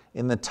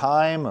 In the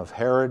time of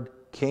Herod,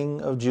 king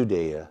of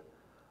Judea,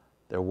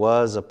 there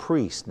was a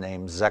priest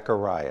named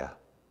Zacharias,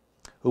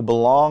 who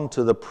belonged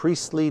to the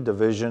priestly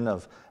division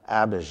of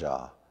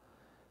Abijah.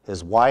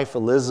 His wife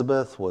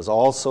Elizabeth was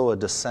also a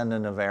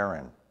descendant of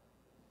Aaron.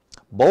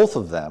 Both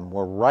of them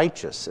were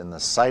righteous in the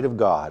sight of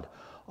God,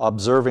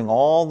 observing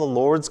all the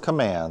Lord's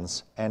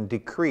commands and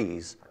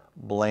decrees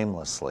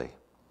blamelessly.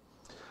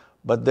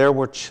 But they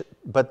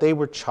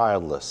were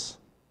childless.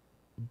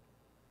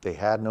 They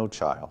had no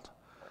child,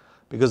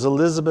 because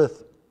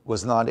Elizabeth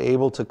was not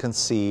able to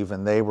conceive,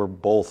 and they were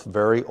both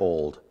very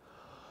old.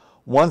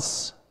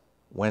 Once,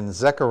 when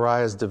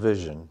Zechariah's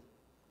division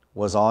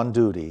was on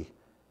duty,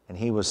 and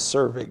he was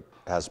serving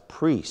as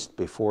priest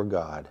before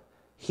God,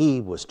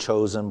 he was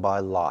chosen by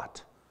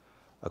lot,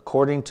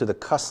 according to the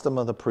custom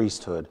of the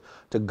priesthood,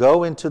 to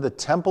go into the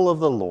temple of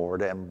the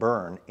Lord and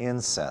burn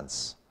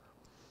incense.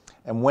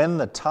 And when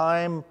the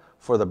time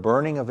for the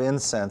burning of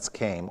incense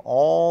came,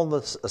 all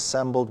the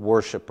assembled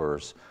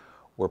worshipers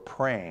were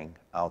praying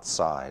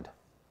outside.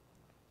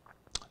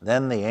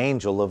 Then the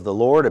angel of the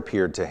Lord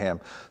appeared to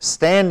him,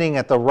 standing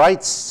at the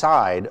right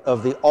side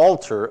of the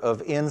altar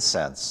of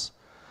incense.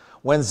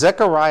 When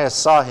Zechariah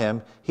saw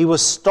him, he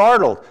was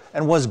startled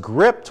and was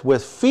gripped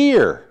with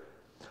fear.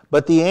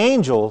 But the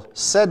angel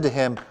said to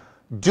him,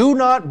 "Do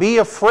not be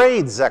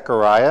afraid,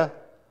 Zechariah.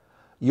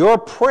 Your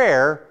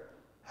prayer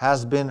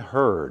has been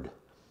heard.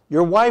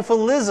 Your wife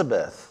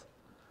Elizabeth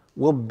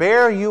will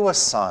bear you a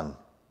son,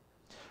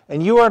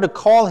 and you are to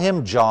call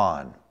him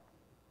John.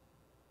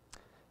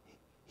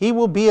 He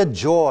will be a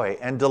joy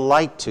and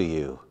delight to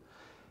you,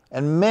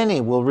 and many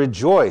will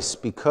rejoice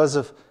because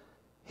of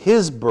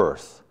his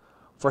birth,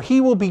 for he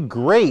will be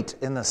great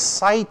in the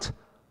sight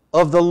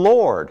of the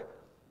Lord.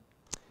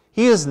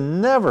 He is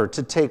never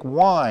to take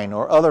wine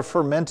or other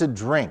fermented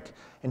drink,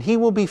 and he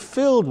will be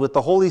filled with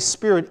the Holy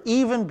Spirit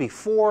even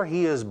before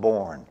he is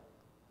born.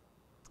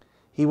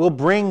 He will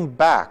bring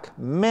back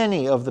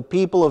many of the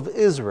people of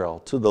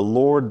Israel to the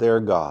Lord their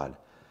God,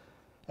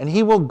 And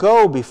he will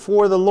go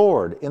before the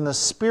Lord in the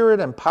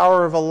spirit and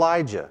power of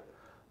Elijah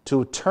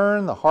to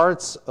turn the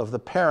hearts of the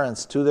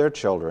parents to their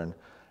children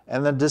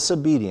and the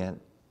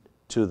disobedient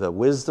to the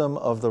wisdom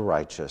of the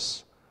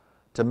righteous,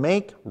 to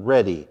make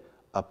ready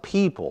a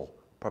people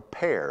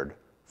prepared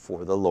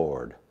for the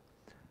Lord.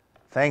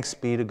 Thanks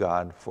be to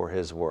God for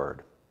his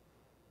word.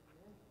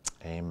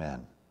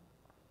 Amen.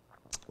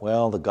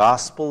 Well, the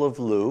Gospel of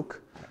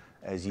Luke,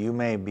 as you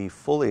may be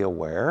fully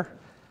aware,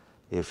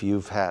 if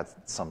you've had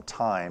some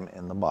time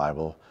in the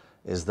Bible,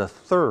 is the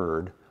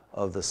third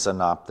of the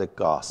synoptic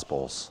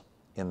Gospels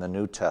in the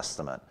New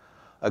Testament.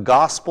 A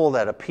gospel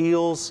that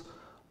appeals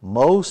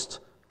most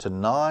to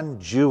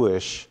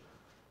non-Jewish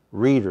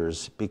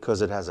readers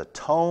because it has a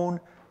tone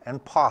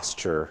and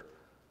posture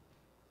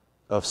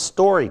of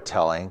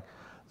storytelling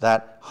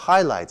that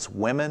highlights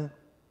women,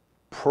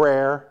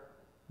 prayer,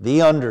 the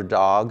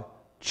underdog,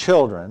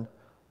 children,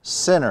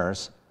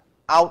 sinners,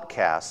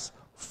 outcasts,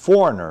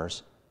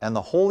 foreigners, and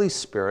the Holy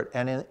Spirit,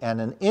 and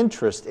an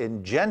interest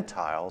in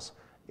Gentiles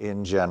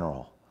in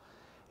general.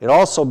 It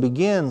also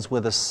begins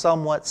with a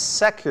somewhat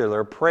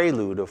secular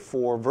prelude of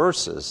 4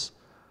 verses,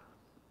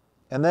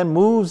 and then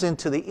moves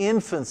into the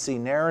infancy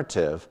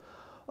narrative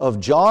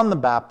of John the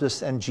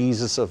Baptist and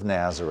Jesus of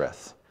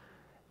Nazareth,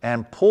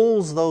 and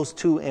pulls those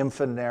two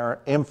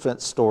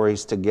infant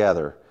stories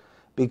together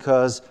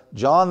because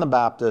John the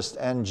Baptist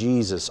and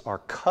Jesus are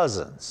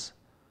cousins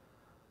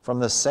from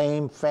the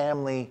same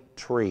family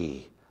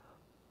tree,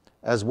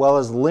 as well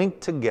as linked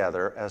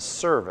together as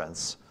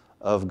servants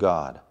of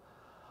God.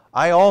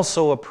 I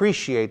also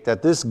appreciate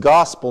that this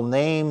gospel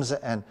names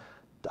and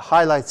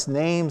highlights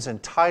names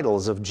and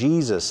titles of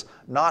Jesus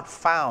not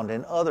found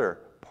in other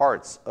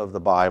parts of the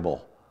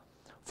Bible.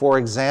 For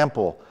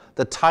example,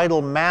 the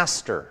title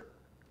Master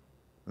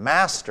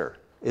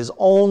is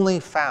only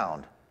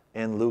found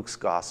in Luke's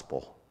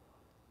gospel.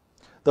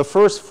 The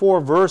first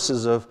 4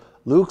 verses of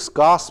Luke's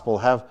gospel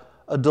have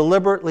a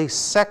deliberately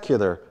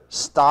secular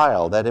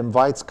style that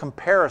invites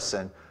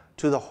comparison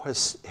to the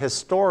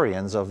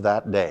historians of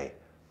that day.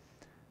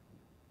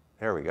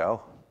 There we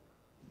go.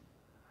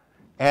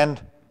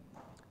 And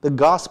the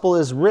gospel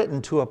is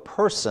written to a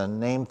person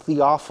named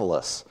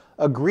Theophilus,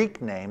 a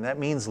Greek name that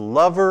means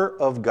lover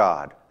of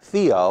God.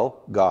 Theo,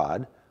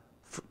 God,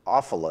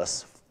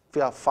 Ophilus,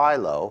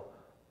 philo,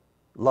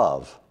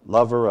 love,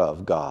 lover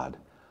of God.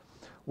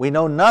 We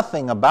know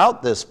nothing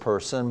about this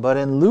person, but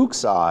in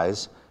Luke's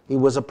eyes, he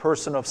was a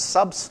person of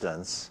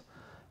substance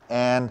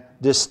and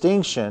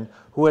distinction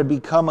who had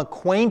become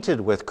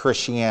acquainted with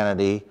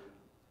Christianity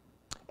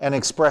and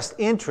expressed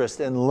interest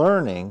in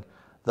learning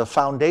the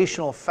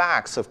foundational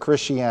facts of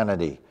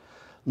Christianity.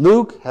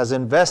 Luke has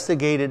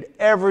investigated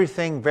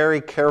everything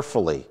very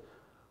carefully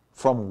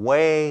from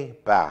way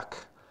back,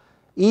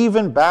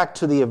 even back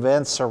to the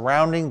events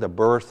surrounding the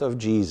birth of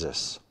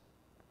Jesus.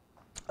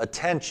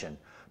 Attention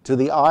to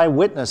the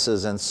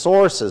eyewitnesses and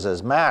sources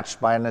is matched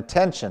by an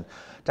attention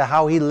to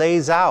how he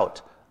lays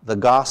out the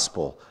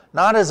gospel,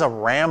 not as a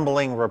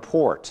rambling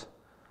report,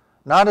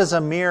 not as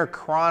a mere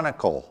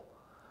chronicle,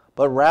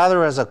 but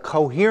rather as a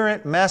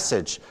coherent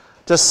message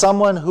to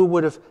someone who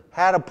would have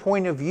had a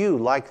point of view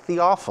like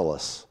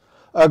Theophilus,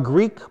 a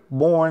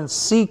Greek-born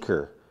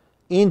seeker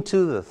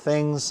into the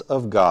things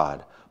of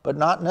God, but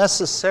not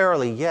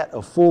necessarily yet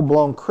a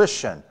full-blown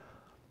Christian,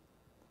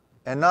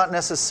 and not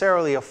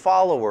necessarily a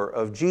follower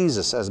of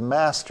Jesus as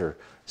Master,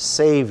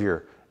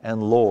 Savior,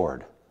 and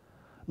Lord.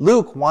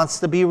 Luke wants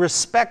to be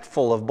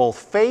respectful of both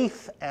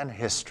faith and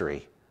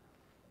history,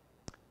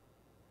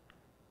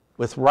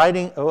 with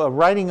a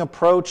writing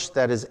approach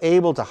that is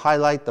able to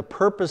highlight the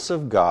purpose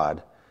of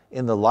God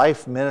in the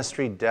life,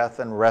 ministry, death,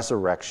 and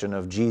resurrection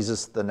of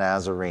Jesus the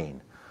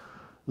Nazarene.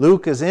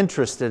 Luke is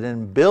interested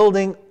in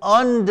building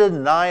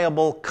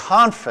undeniable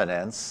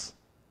confidence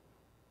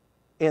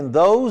in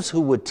those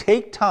who would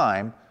take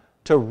time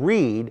to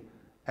read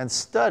and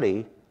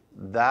study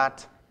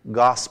that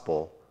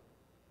gospel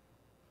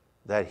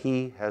that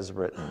he has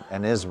written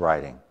and is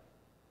writing.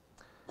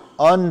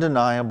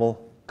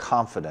 Undeniable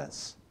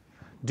confidence.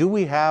 Do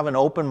we have an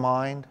open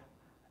mind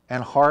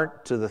and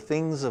heart to the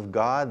things of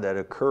God that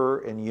occur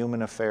in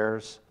human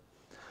affairs?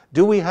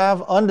 Do we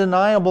have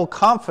undeniable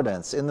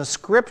confidence in the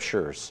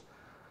Scriptures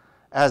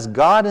as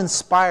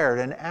God-inspired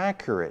and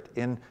accurate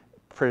in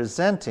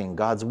presenting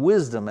God's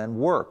wisdom and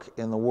work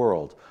in the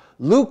world?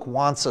 Luke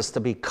wants us to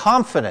be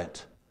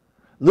confident.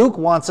 Luke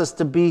wants us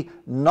to be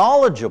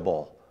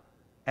knowledgeable.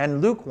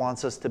 And Luke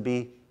wants us to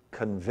be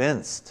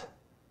convinced.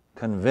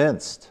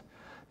 Convinced.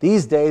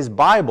 These days,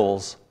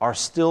 Bibles are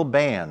still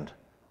banned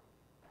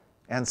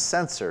and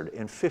censored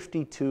in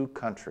 52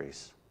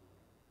 countries.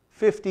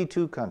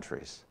 52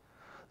 countries.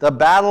 The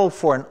battle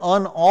for an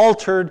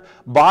unaltered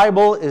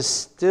Bible is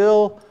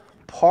still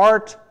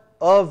part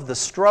of the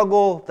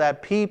struggle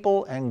that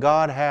people and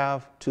God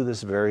have to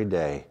this very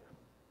day.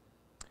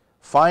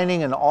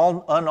 Finding an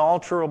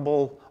unaltered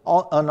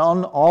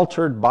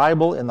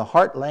Bible in the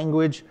heart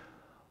language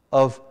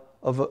of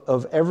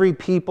every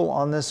people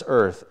on this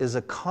earth is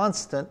a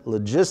constant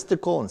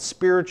logistical and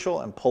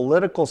spiritual and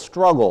political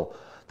struggle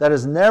that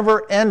has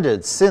never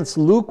ended since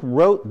Luke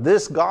wrote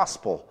this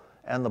gospel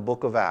and the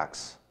book of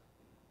Acts.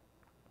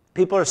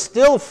 People are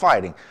still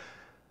fighting.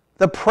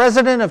 The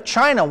president of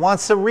China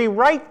wants to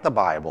rewrite the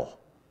Bible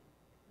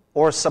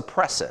or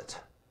suppress it.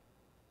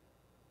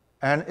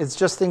 And it's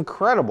just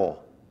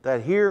incredible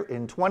that here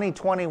in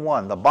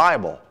 2021, the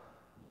Bible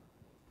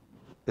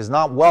is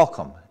not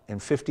welcome in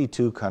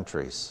 52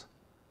 countries.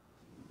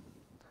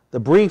 The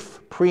brief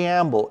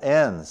preamble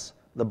ends.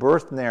 The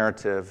birth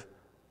narrative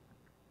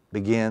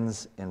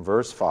begins in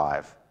verse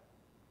 5.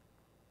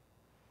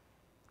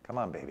 Come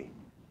on, baby.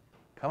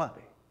 Come on,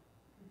 baby.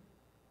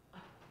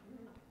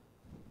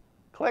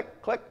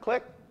 Click, click,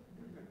 click.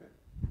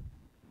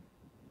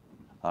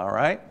 All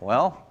right,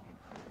 well,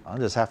 I'll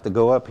just have to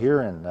go up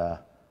here and, did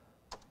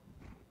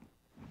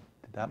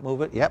that move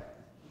it? Yep.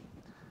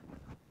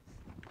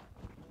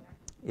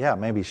 Yeah,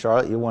 maybe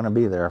Charlotte, you want to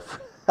be there.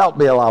 Help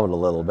me out a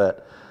little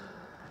bit.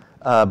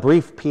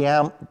 Brief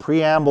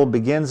preamble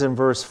begins in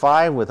verse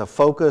 5 with a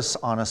focus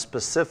on a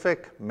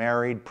specific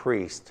married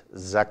priest,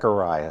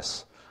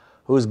 Zacharias,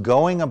 who is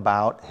going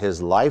about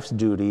his life's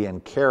duty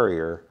and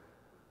career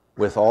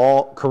with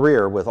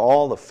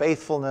all the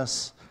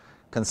faithfulness,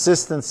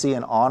 consistency,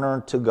 and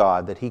honor to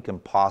God that he can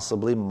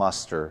possibly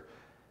muster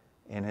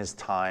in his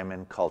time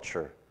and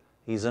culture.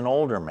 He's an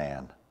older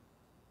man.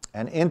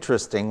 And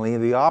interestingly,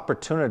 the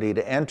opportunity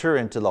to enter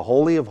into the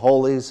Holy of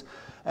Holies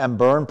and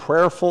burn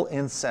prayerful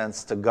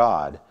incense to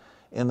God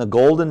in the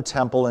Golden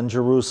Temple in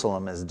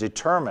Jerusalem is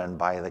determined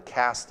by the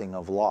casting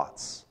of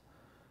lots.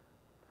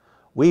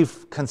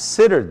 We've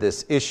considered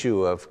this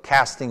issue of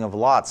casting of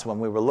lots when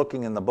we were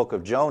looking in the book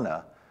of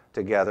Jonah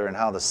together and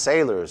how the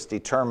sailors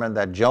determined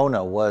that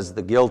Jonah was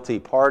the guilty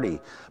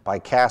party by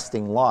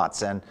casting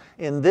lots. And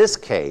in this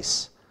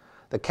case,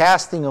 the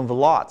casting of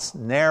lots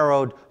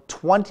narrowed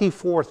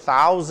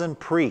 24,000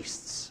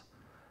 priests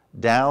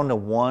down to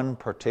one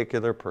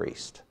particular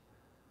priest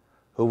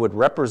who would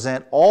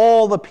represent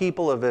all the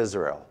people of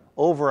Israel,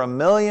 over 1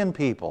 million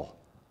people,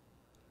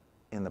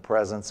 in the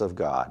presence of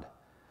God.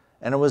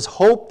 And it was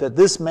hoped that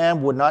this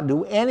man would not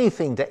do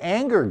anything to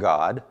anger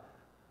God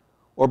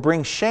or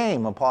bring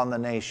shame upon the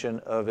nation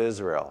of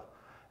Israel.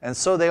 And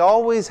so they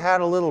always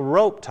had a little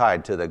rope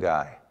tied to the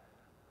guy,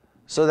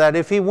 so that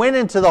if he went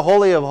into the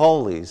Holy of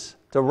Holies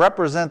to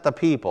represent the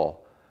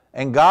people,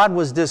 and God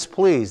was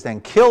displeased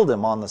and killed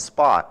him on the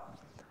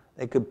spot,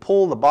 they could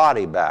pull the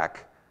body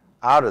back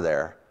out of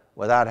there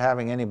without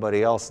having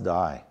anybody else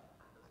die.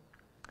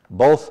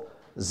 Both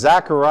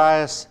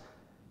Zacharias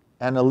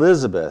and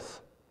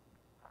Elizabeth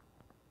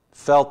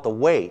felt the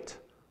weight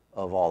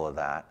of all of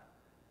that.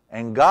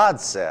 And God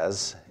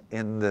says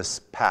in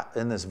this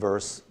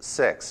verse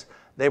 6,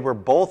 they were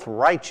both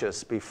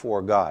righteous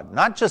before God.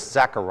 Not just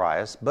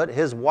Zacharias, but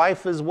his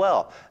wife as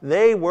well.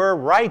 They were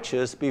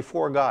righteous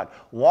before God,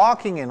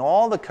 walking in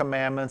all the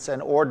commandments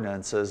and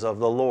ordinances of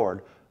the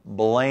Lord,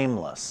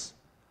 blameless.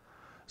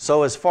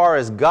 So as far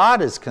as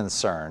God is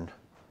concerned,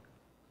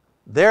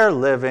 they're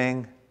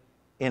living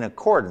in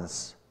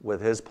accordance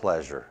with his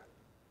pleasure.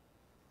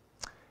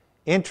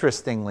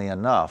 Interestingly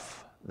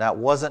enough, that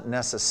wasn't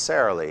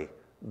necessarily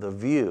the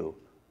view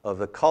of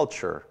the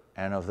culture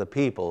and of the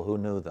people who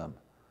knew them,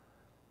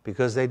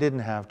 because they didn't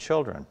have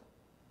children.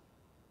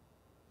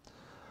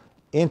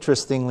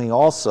 Interestingly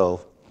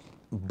also,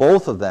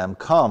 both of them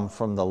come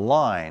from the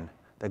line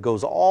that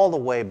goes all the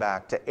way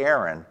back to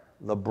Aaron,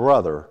 the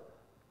brother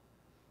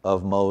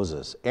of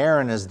Moses.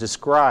 Aaron is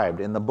described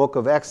in the book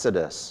of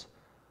Exodus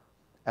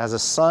as a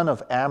son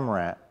of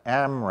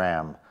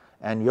Amram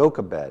and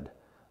Jochebed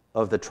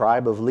of the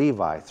tribe of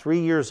Levi, 3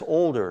 years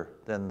older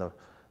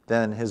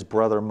than his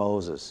brother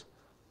Moses.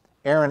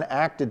 Aaron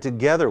acted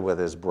together with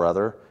his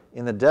brother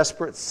in the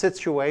desperate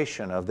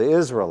situation of the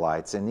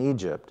Israelites in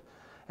Egypt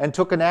and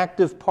took an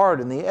active part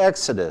in the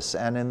Exodus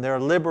and in their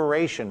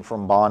liberation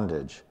from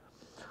bondage.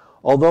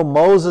 Although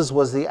Moses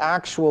was the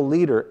actual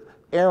leader,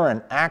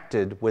 Aaron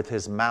acted with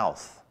his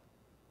mouth.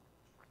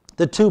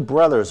 The two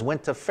brothers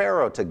went to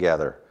Pharaoh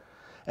together,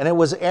 and it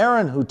was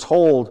Aaron who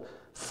told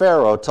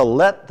Pharaoh to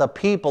let the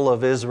people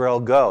of Israel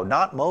go,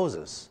 not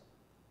Moses.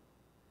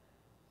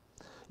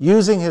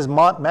 Using his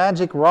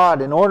magic rod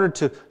in order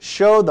to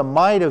show the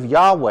might of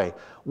Yahweh,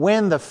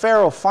 when the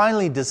Pharaoh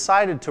finally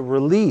decided to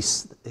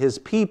release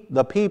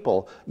the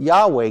people,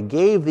 Yahweh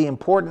gave the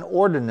important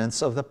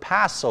ordinance of the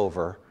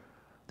Passover,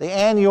 the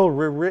annual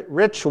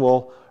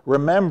ritual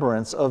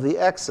remembrance of the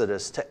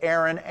Exodus, to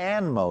Aaron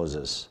and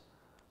Moses.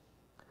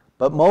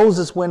 But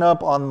Moses went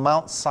up on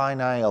Mount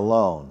Sinai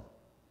alone.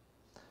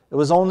 It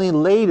was only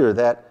later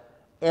that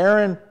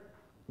Aaron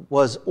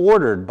was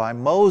ordered by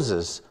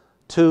Moses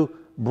to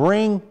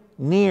bring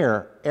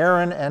near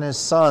Aaron and his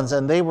sons,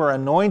 and they were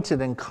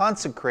anointed and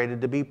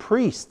consecrated to be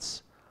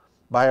priests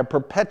by a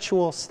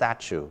perpetual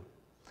statute.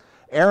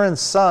 Aaron's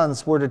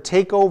sons were to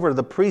take over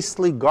the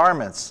priestly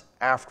garments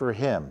after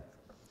him.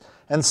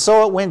 And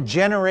so it went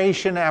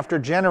generation after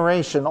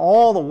generation,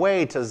 all the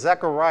way to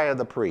Zechariah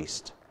the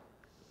priest.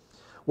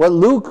 What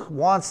Luke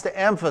wants to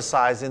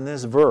emphasize in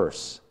this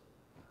verse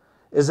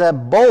is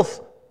that both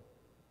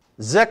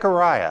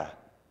Zechariah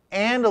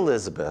and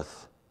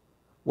Elizabeth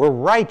were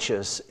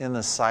righteous in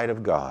the sight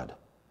of God,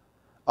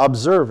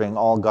 observing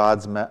all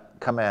God's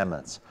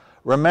commandments.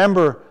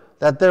 Remember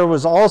that there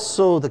was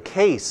also the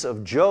case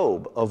of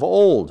Job of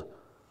old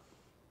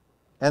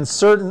and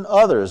certain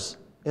others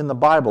in the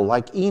Bible,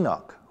 like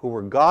Enoch, who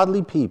were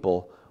godly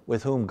people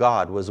with whom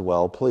God was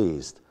well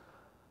pleased.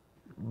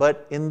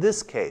 But in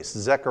this case,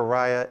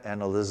 Zechariah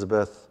and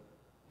Elizabeth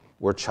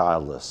were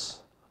childless.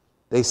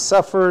 They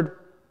suffered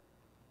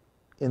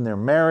in their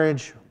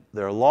marriage,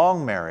 their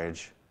long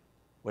marriage,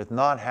 with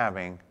not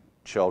having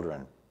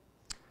children.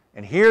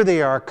 And here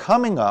they are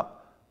coming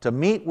up to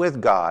meet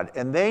with God,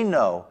 and they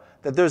know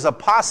that there's a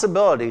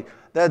possibility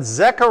that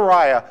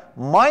Zechariah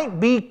might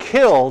be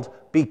killed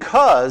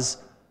because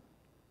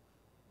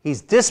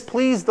he's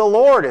displeased the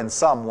Lord in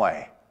some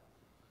way.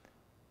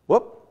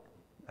 Whoop,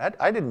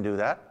 I didn't do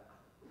that.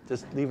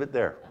 Just leave it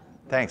there.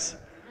 Thanks.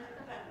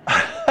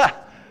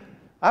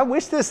 I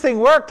wish this thing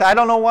worked. I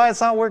don't know why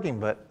it's not working,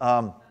 but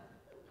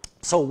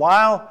so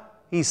while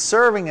he's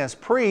serving as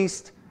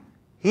priest,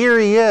 here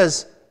he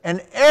is,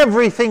 and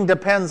everything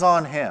depends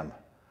on him.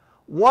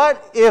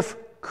 What if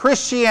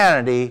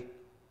Christianity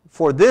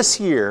for this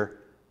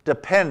year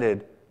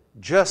depended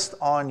just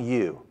on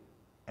you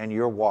and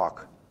your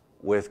walk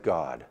with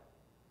God?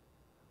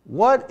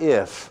 What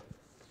if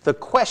the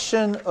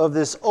question of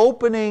this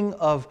opening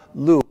of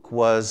Luke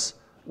was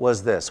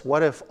this?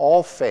 What if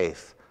all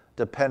faith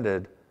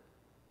depended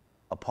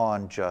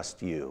upon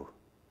just you?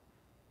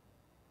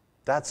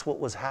 That's what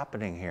was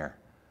happening here.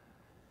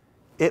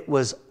 It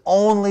was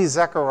only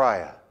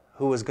Zechariah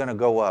who was going to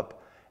go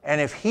up. And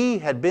if he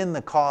had been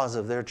the cause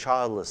of their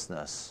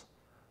childlessness,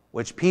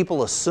 which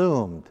people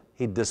assumed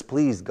he'd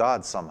displeased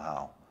God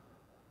somehow,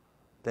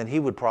 then he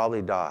would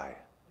probably die.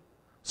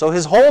 So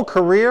his whole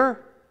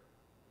career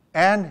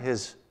and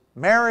his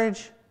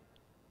marriage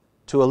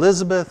to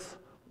Elizabeth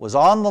was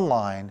on the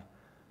line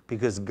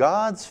because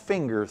God's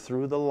finger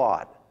through the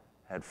lot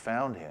had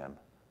found him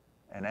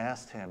and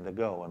asked him to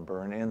go and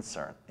burn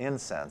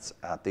incense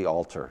at the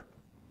altar.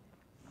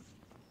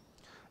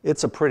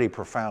 It's a pretty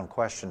profound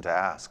question to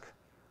ask.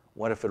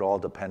 What if it all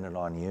depended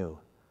on you?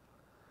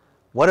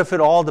 What if it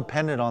all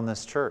depended on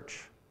this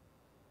church?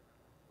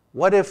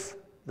 What if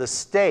the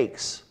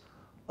stakes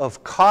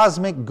of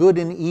cosmic good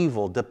and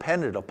evil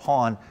depended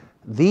upon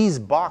these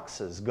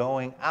boxes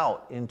going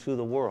out into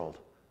the world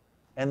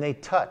and they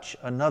touch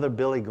another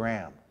Billy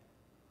Graham,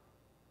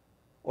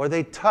 or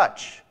they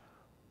touch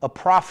a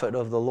prophet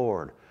of the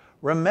Lord?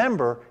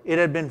 Remember, it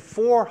had been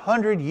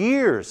 400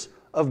 years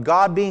of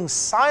God being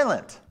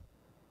silent.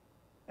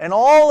 And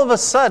all of a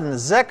sudden,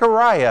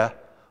 Zechariah,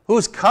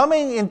 who's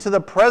coming into the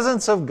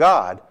presence of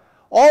God,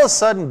 all of a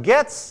sudden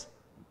gets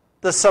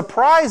the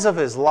surprise of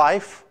his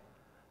life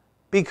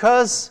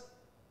because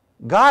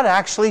God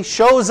actually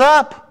shows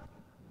up.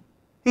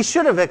 He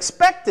should have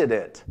expected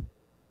it,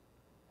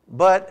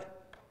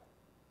 but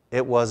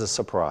it was a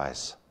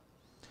surprise.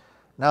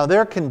 Now,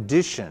 their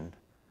condition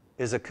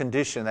is a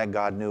condition that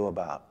God knew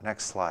about.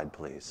 Next slide,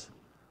 please.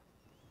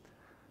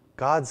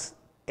 God's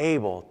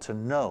able to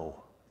know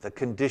the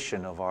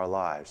condition of our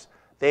lives.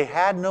 They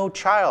had no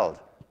child,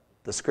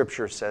 the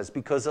scripture says,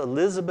 because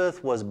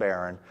Elizabeth was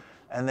barren,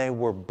 and they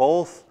were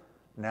both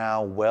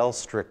now well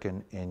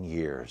stricken in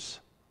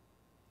years.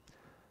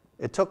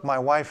 It took my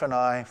wife and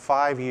I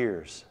 5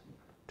 years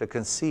to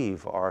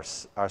conceive our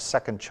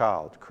second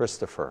child,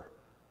 Christopher.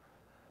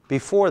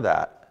 Before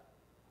that,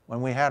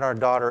 when we had our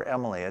daughter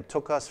Emily, it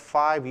took us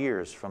 5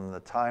 years from the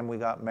time we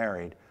got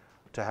married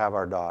to have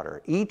our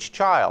daughter. Each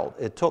child,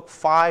 it took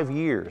 5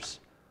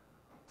 years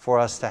for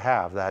us to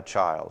have that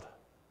child.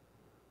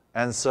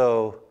 And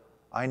so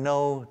I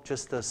know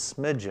just a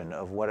smidgen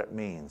of what it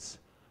means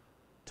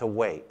to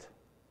wait.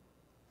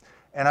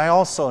 And I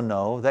also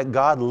know that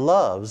God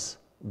loves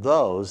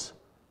those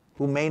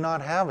who may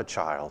not have a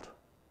child.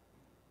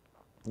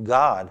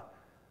 God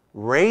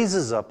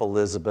raises up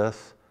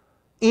Elizabeth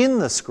in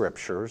the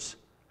scriptures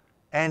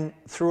and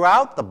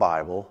throughout the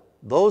Bible.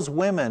 Those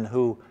women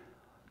who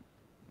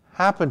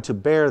happen to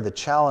bear the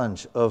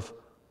challenge of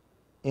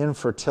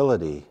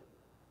infertility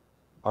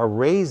are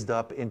raised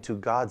up into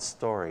God's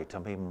story to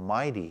be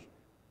mighty,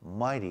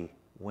 mighty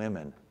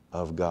women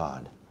of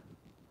God.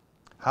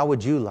 How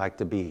would you like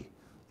to be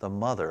the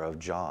mother of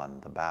John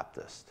the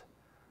Baptist?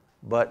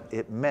 But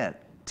it meant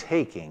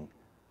taking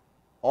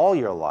all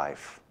your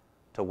life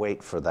to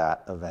wait for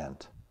that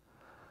event.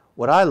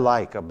 What I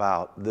like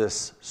about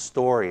this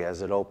story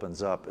as it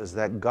opens up is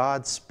that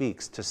God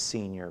speaks to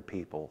senior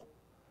people,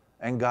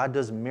 and God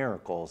does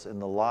miracles in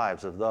the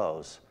lives of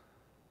those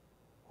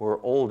who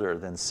are older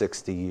than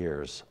 60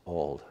 years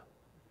old.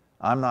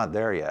 I'm not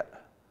there yet,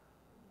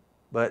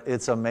 but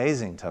it's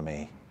amazing to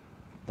me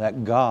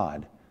that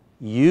God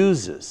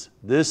uses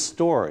this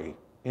story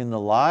in the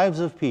lives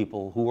of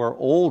people who are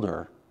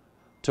older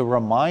to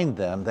remind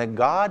them that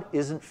God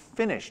isn't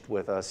finished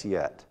with us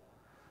yet.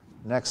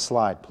 Next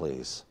slide,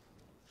 please.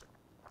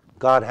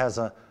 God has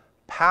a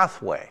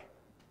pathway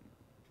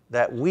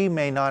that we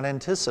may not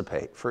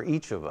anticipate for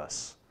each of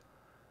us.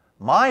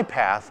 My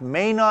path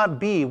may not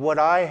be what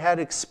I had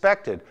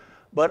expected,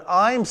 but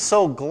I'm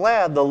so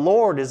glad the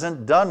Lord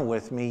isn't done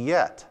with me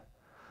yet.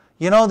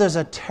 You know, there's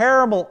a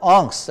terrible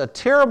angst, a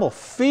terrible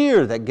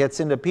fear that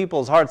gets into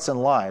people's hearts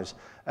and lives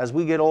as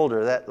we get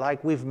older, that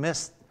like we've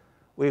missed,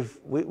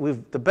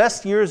 the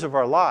best years of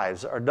our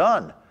lives are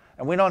done,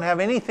 and we don't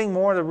have anything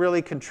more to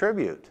really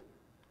contribute.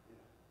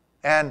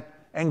 And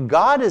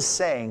God is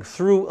saying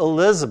through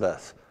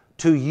Elizabeth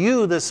to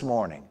you this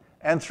morning,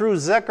 and through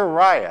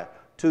Zechariah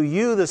to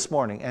you this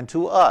morning, and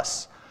to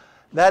us,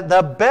 that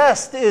the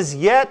best is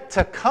yet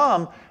to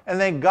come, and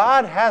that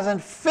God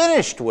hasn't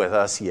finished with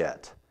us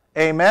yet.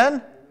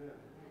 Amen?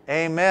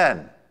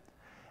 Amen.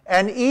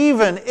 And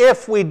even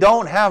if we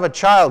don't have a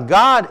child,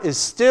 God is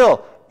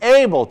still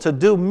able to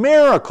do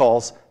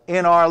miracles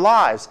in our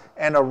lives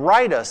and to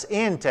write us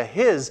into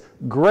His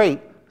great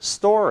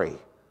story.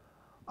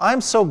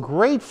 I'm so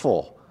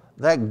grateful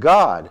that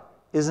God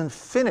isn't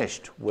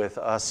finished with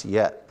us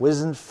yet,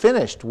 isn't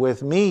finished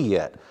with me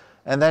yet,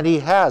 and that He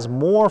has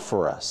more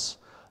for us.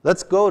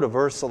 Let's go to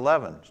verse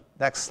 11.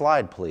 Next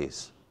slide,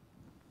 please.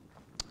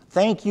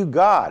 Thank you,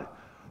 God,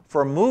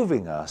 for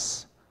moving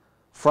us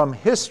from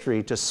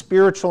history to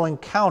spiritual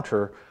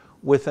encounter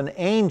with an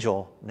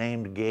angel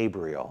named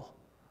Gabriel.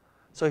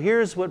 So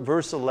here's what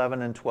verse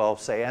 11 and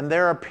 12 say. And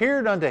there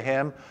appeared unto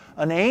him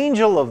an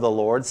angel of the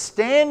Lord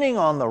standing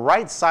on the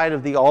right side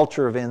of the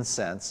altar of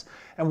incense.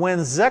 And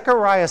when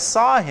Zacharias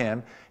saw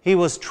him, he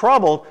was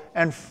troubled,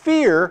 and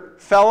fear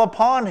fell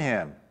upon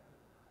him.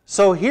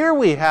 So here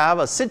we have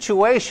a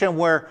situation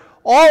where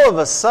all of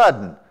a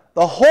sudden,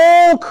 the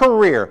whole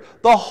career,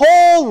 the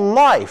whole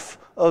life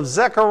of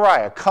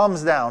Zechariah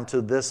comes down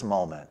to this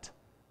moment.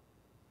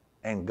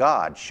 And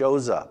God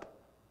shows up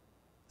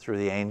through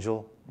the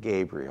angel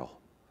Gabriel.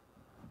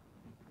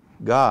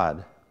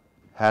 God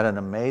had an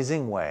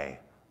amazing way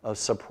of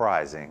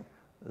surprising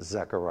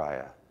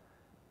Zechariah.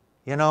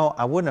 You know,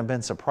 I wouldn't have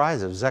been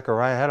surprised if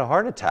Zechariah had a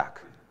heart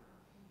attack.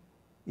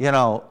 You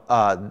know,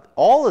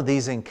 all of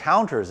these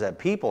encounters that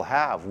people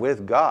have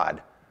with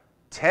God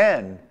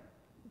tend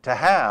to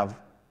have,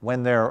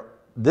 when they're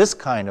this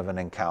kind of an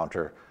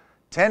encounter,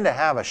 tend to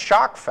have a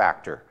shock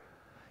factor.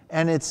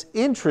 And it's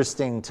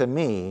interesting to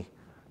me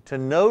to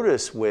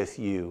notice with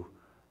you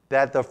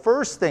that the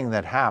first thing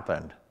that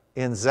happened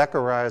in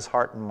Zechariah's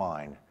heart and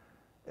mind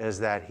is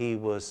that he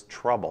was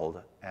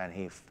troubled,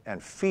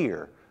 and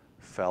fear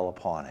fell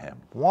upon him.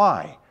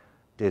 Why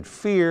did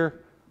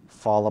fear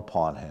fall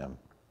upon him?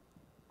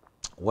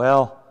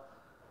 Well,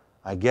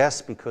 I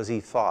guess because he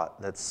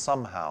thought that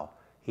somehow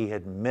he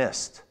had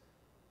missed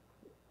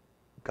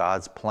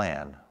God's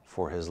plan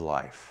for his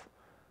life.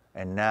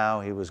 And now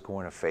he was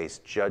going to face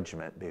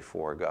judgment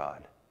before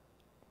God.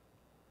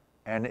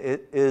 And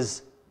it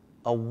is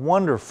a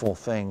wonderful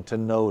thing to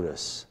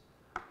notice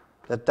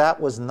that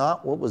that was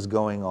not what was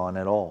going on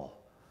at all.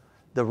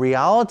 The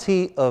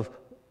reality of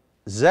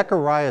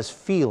Zechariah's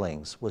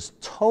feelings was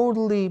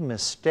totally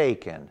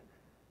mistaken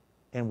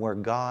in where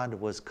God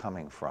was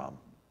coming from.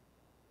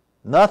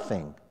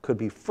 Nothing could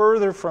be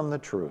further from the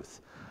truth.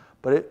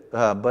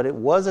 But it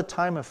was a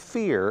time of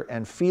fear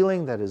and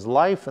feeling that his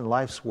life and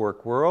life's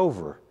work were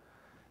over.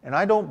 And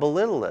I don't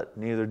belittle it,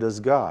 neither does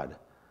God.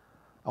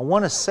 I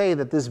want to say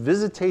that this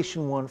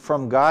visitation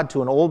from God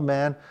to an old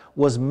man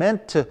was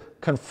meant to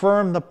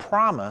confirm the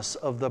promise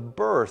of the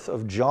birth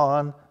of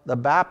John the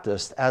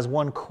Baptist as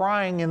one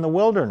crying in the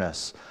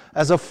wilderness,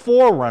 as a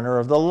forerunner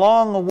of the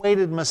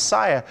long-awaited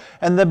Messiah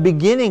and the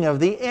beginning of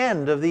the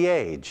end of the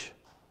age.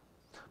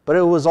 But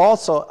it was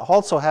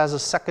also has a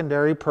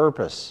secondary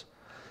purpose.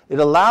 It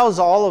allows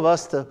all of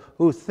us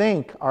who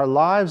think our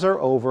lives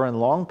are over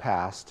and long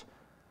past,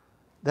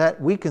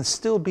 that we can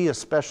still be a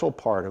special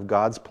part of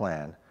God's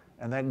plan,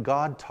 and that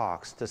God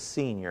talks to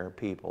senior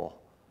people.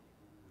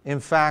 In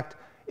fact,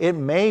 it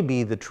may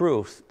be the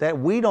truth that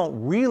we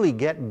don't really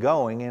get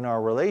going in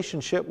our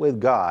relationship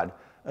with God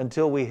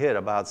until we hit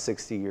about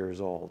 60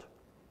 years old.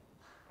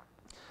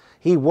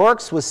 He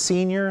works with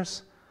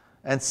seniors,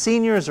 and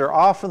seniors are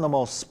often the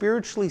most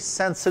spiritually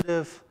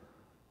sensitive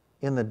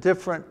in the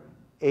different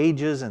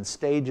ages and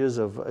stages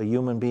of a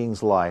human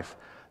being's life.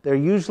 They're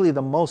usually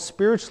the most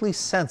spiritually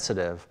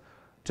sensitive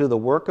to the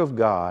work of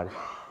God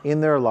in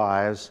their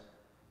lives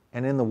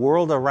and in the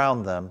world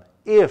around them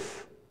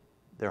if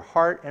their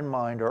heart and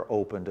mind are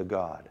open to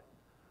God.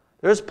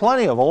 There's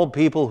plenty of old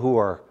people who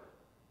are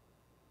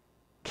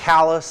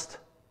calloused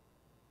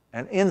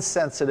and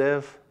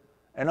insensitive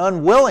and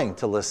unwilling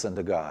to listen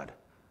to God.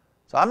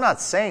 So I'm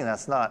not saying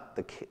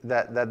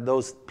that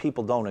those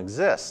people don't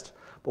exist.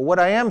 But what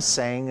I am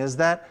saying is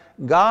that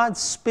God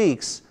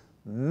speaks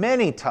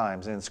many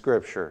times in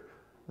Scripture,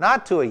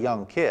 not to a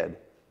young kid,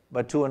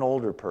 but to an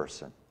older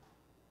person.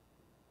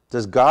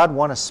 Does God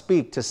want to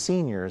speak to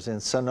seniors in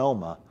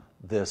Sonoma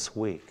this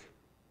week?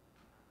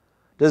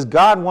 Does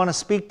God want to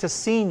speak to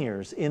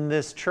seniors in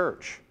this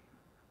church?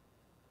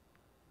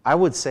 I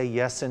would say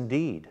yes,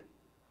 indeed,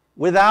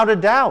 without a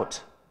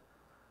doubt.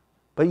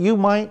 But you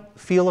might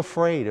feel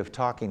afraid of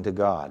talking to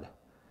God.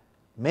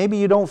 Maybe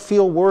you don't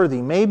feel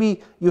worthy.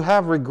 Maybe you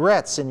have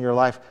regrets in your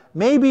life.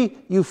 Maybe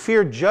you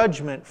fear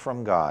judgment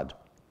from God.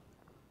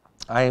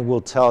 I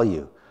will tell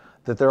you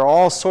that there are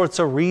all sorts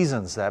of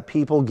reasons that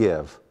people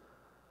give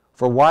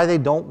for why they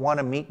don't want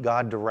to meet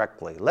God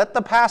directly. Let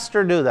the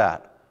pastor do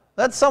that.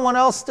 Let someone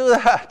else do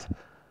that,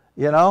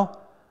 you know.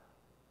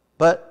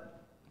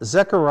 But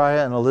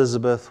Zechariah and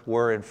Elizabeth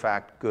were in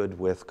fact good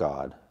with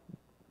God.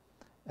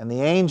 And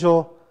the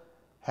angel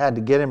had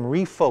to get him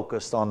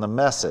refocused on the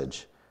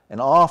message and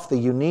off the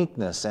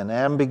uniqueness and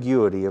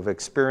ambiguity of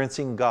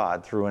experiencing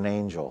God through an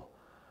angel.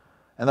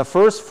 And the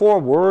first 4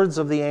 words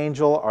of the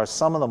angel are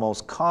some of the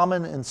most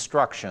common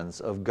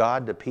instructions of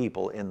God to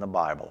people in the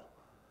Bible.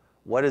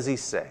 What does he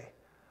say?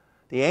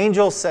 The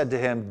angel said to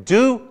him,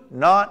 "Do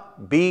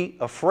not be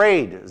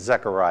afraid,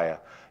 Zechariah.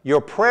 Your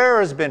prayer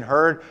has been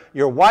heard.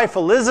 Your wife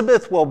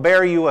Elizabeth will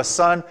bear you a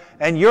son,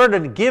 and you're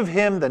to give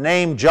him the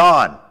name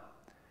John."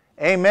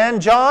 Amen,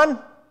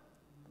 John?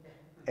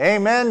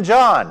 Amen,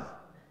 John.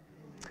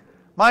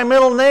 My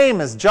middle name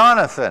is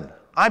Jonathan.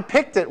 I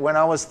picked it when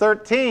I was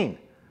 13.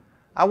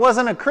 I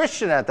wasn't a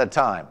Christian at the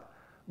time,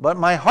 but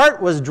my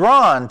heart was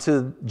drawn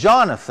to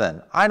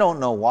Jonathan. I don't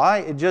know why,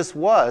 it just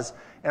was,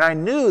 and I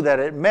knew that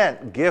it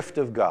meant gift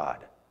of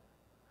God.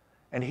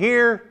 And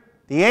here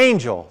the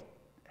angel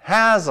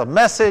has a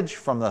message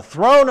from the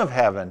throne of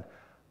heaven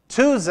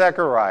to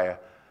Zechariah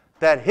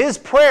that his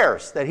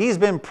prayers that he's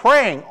been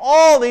praying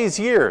all these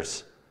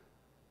years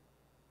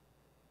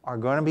are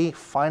going to be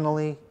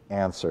finally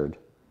answered.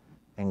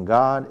 And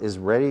God is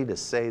ready to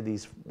say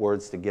these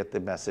words to get the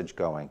message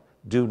going.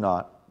 Do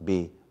not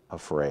be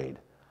afraid.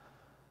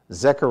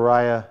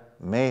 Zechariah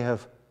may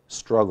have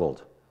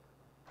struggled,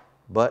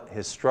 but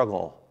his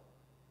struggle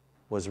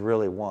was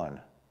really one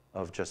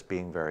of just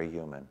being very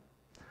human.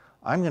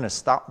 I'm going to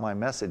stop my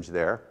message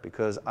there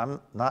because I'm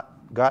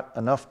not got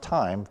enough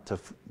time to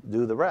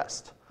do the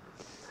rest.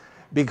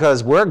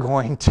 Because we're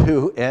going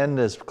to end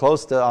as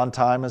close to on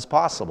time as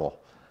possible.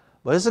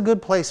 But it's a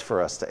good place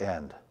for us to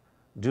end.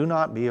 Do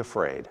not be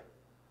afraid.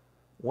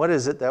 What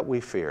is it that we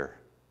fear?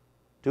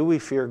 Do we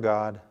fear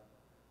God?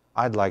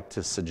 I'd like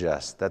to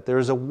suggest that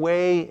there's a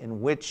way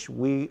in which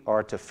we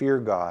are to fear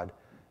God,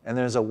 and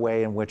there's a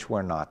way in which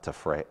we're not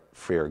to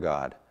fear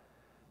God.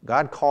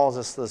 God calls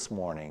us this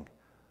morning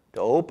to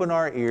open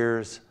our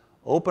ears,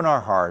 open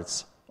our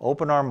hearts,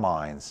 open our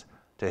minds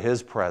to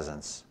His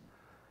presence.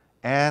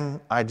 And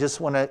I just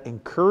want to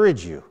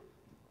encourage you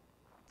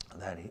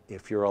that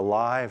if you're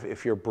alive,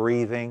 if you're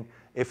breathing,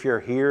 if you're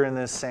here in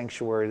this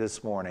sanctuary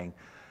this morning,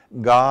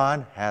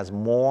 God has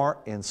more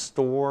in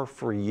store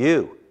for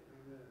you.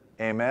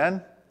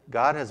 Amen?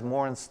 God has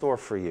more in store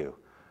for you.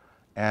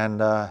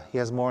 And He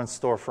has more in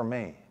store for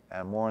me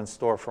and more in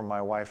store for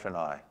my wife and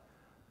I.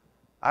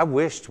 I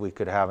wished we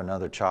could have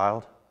another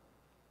child.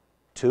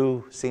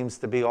 2 seems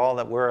to be all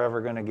that we're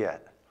ever going to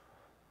get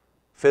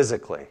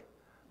physically.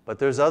 But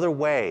there's other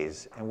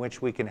ways in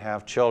which we can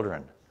have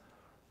children.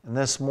 And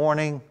this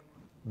morning,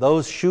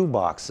 those shoe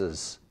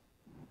boxes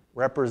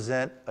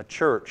represent a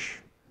church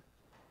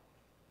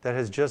that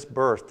has just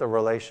birthed a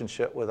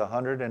relationship with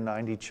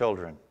 190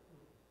 children.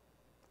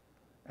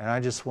 And I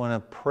just want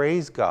to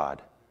praise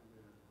God.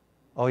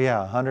 Oh yeah,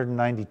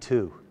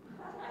 192.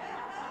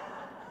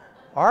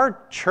 Our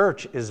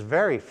church is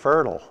very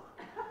fertile.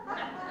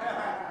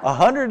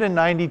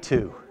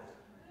 192.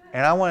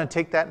 And I want to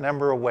take that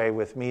number away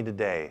with me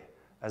today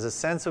as a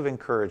sense of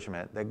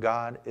encouragement that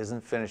God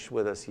isn't finished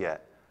with us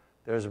yet.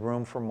 There's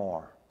room for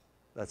more.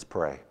 Let's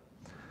pray.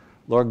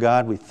 Lord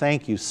God, we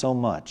thank you so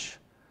much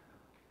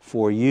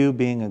for you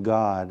being a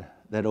God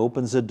that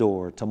opens the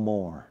door to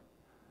more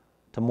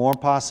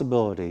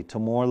possibility, to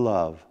more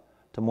love,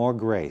 to more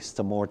grace,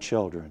 to more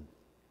children.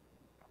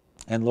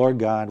 And Lord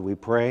God, we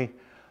pray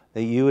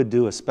that you would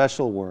do a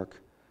special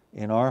work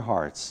in our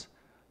hearts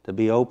to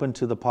be open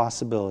to the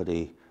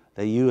possibility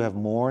that you have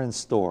more in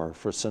store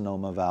for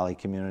Sonoma Valley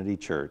Community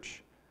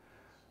Church,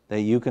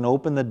 that you can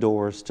open the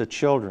doors to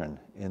children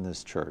in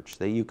this church,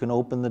 that you can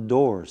open the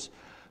doors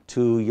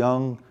to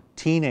young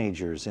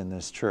teenagers in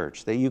this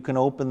church, that you can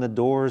open the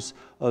doors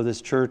of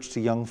this church to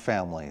young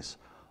families.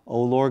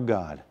 Oh Lord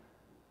God,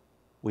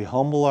 we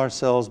humble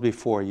ourselves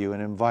before you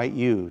and invite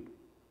you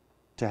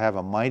to have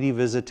a mighty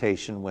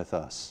visitation with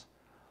us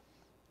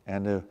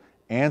and to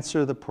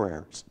answer the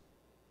prayers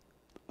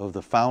of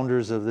the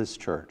founders of this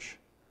church,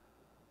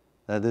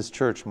 that this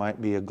church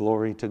might be a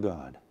glory to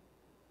God.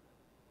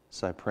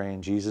 So I pray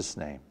in Jesus'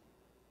 name.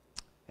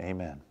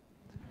 Amen.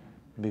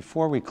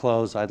 Before we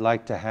close, I'd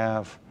like to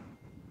have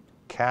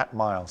Kat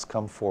Miles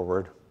come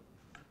forward.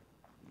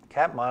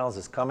 Kat Miles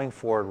is coming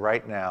forward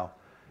right now,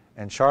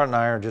 and Charlotte and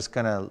I are just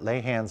going to lay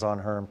hands on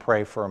her and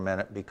pray for a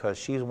minute because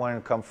she's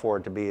wanting to come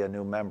forward to be a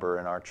new member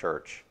in our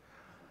church.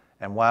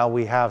 And while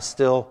we have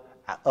still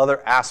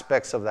other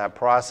aspects of that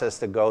process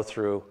to go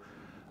through,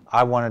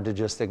 I wanted to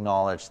just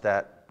acknowledge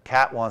that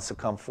Kat wants to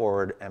come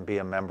forward and be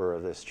a member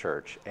of this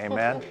church.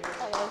 Amen?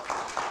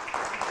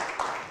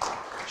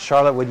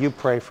 Charlotte, would you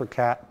pray for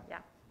Kat? Yeah,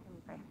 let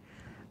me pray.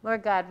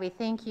 Lord God, we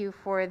thank you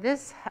for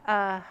this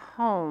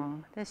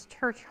home, this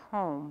church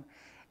home,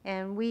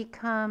 And we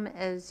come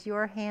as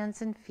your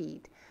hands and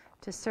feet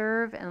to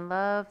serve and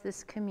love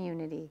this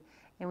community.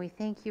 And we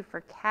thank you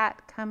for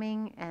Kat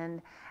coming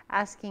and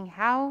asking,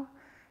 how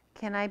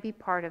can I be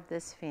part of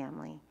this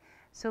family?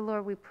 So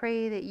Lord, we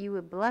pray that you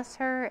would bless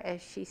her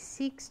as she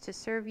seeks to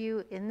serve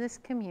you in this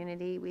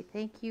community. We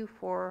thank you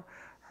for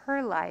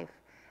her life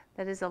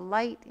that is a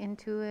light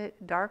into a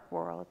dark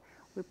world.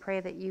 We pray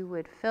that you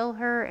would fill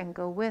her and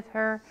go with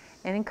her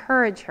and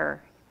encourage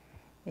her.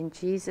 In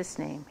Jesus'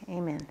 name,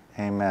 amen.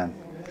 Amen.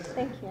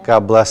 Thank you.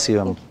 God bless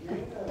you.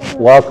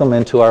 Welcome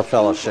into our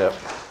fellowship.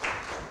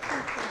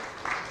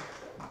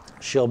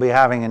 She'll be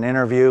having an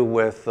interview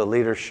with the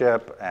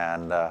leadership,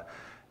 and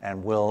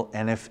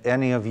if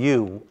any of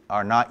you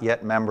are not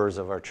yet members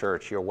of our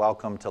church, you're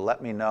welcome to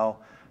let me know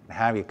and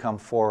have you come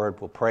forward.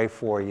 We'll pray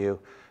for you,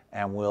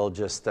 and we'll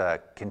just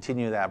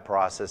continue that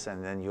process,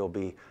 and then you'll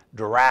be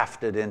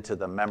drafted into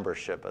the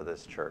membership of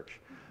this church.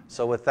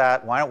 So with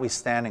that, why don't we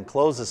stand and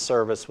close the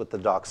service with the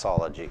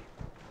doxology.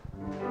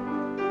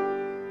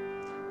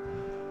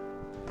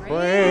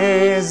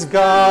 Praise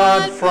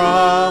God,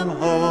 from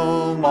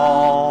whom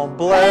all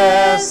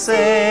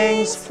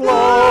blessings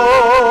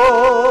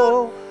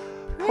flow.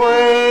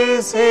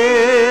 Praise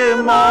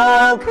Him,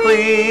 all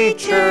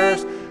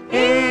creatures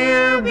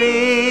here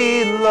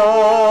below.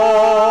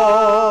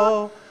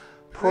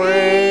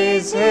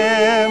 Praise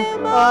Him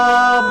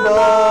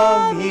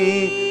above,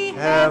 ye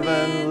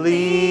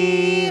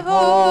heavenly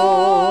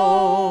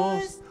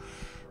hosts.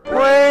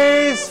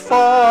 Praise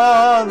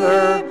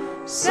Father,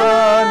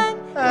 Son,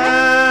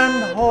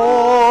 and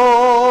Holy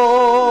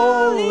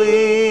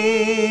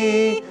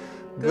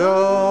Ghost.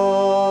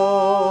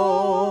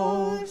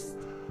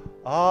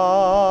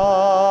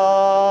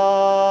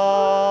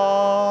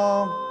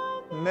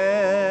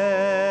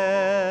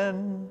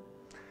 Amen.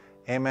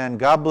 Amen.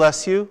 God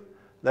bless you.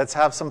 Let's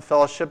have some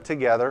fellowship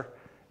together,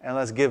 and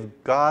let's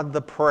give God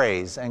the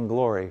praise and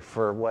glory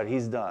for what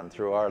He's done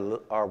through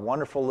our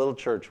wonderful little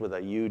church with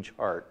a huge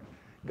heart.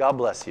 God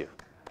bless you.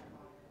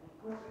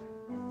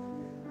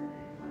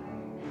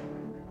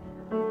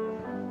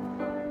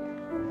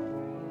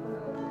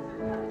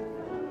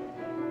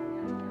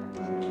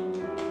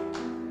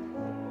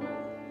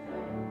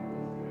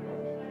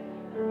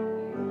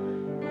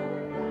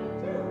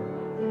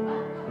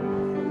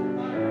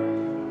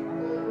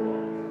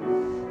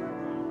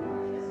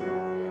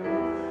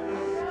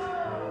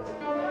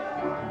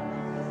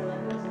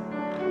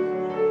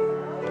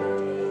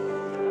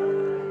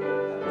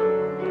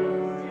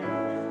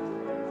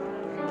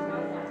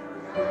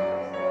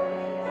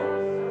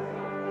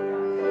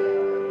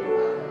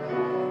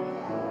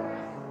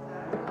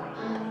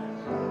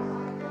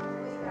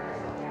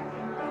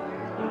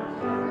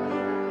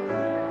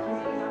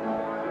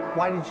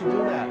 Why did you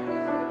do that?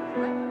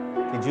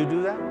 Did you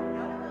do that?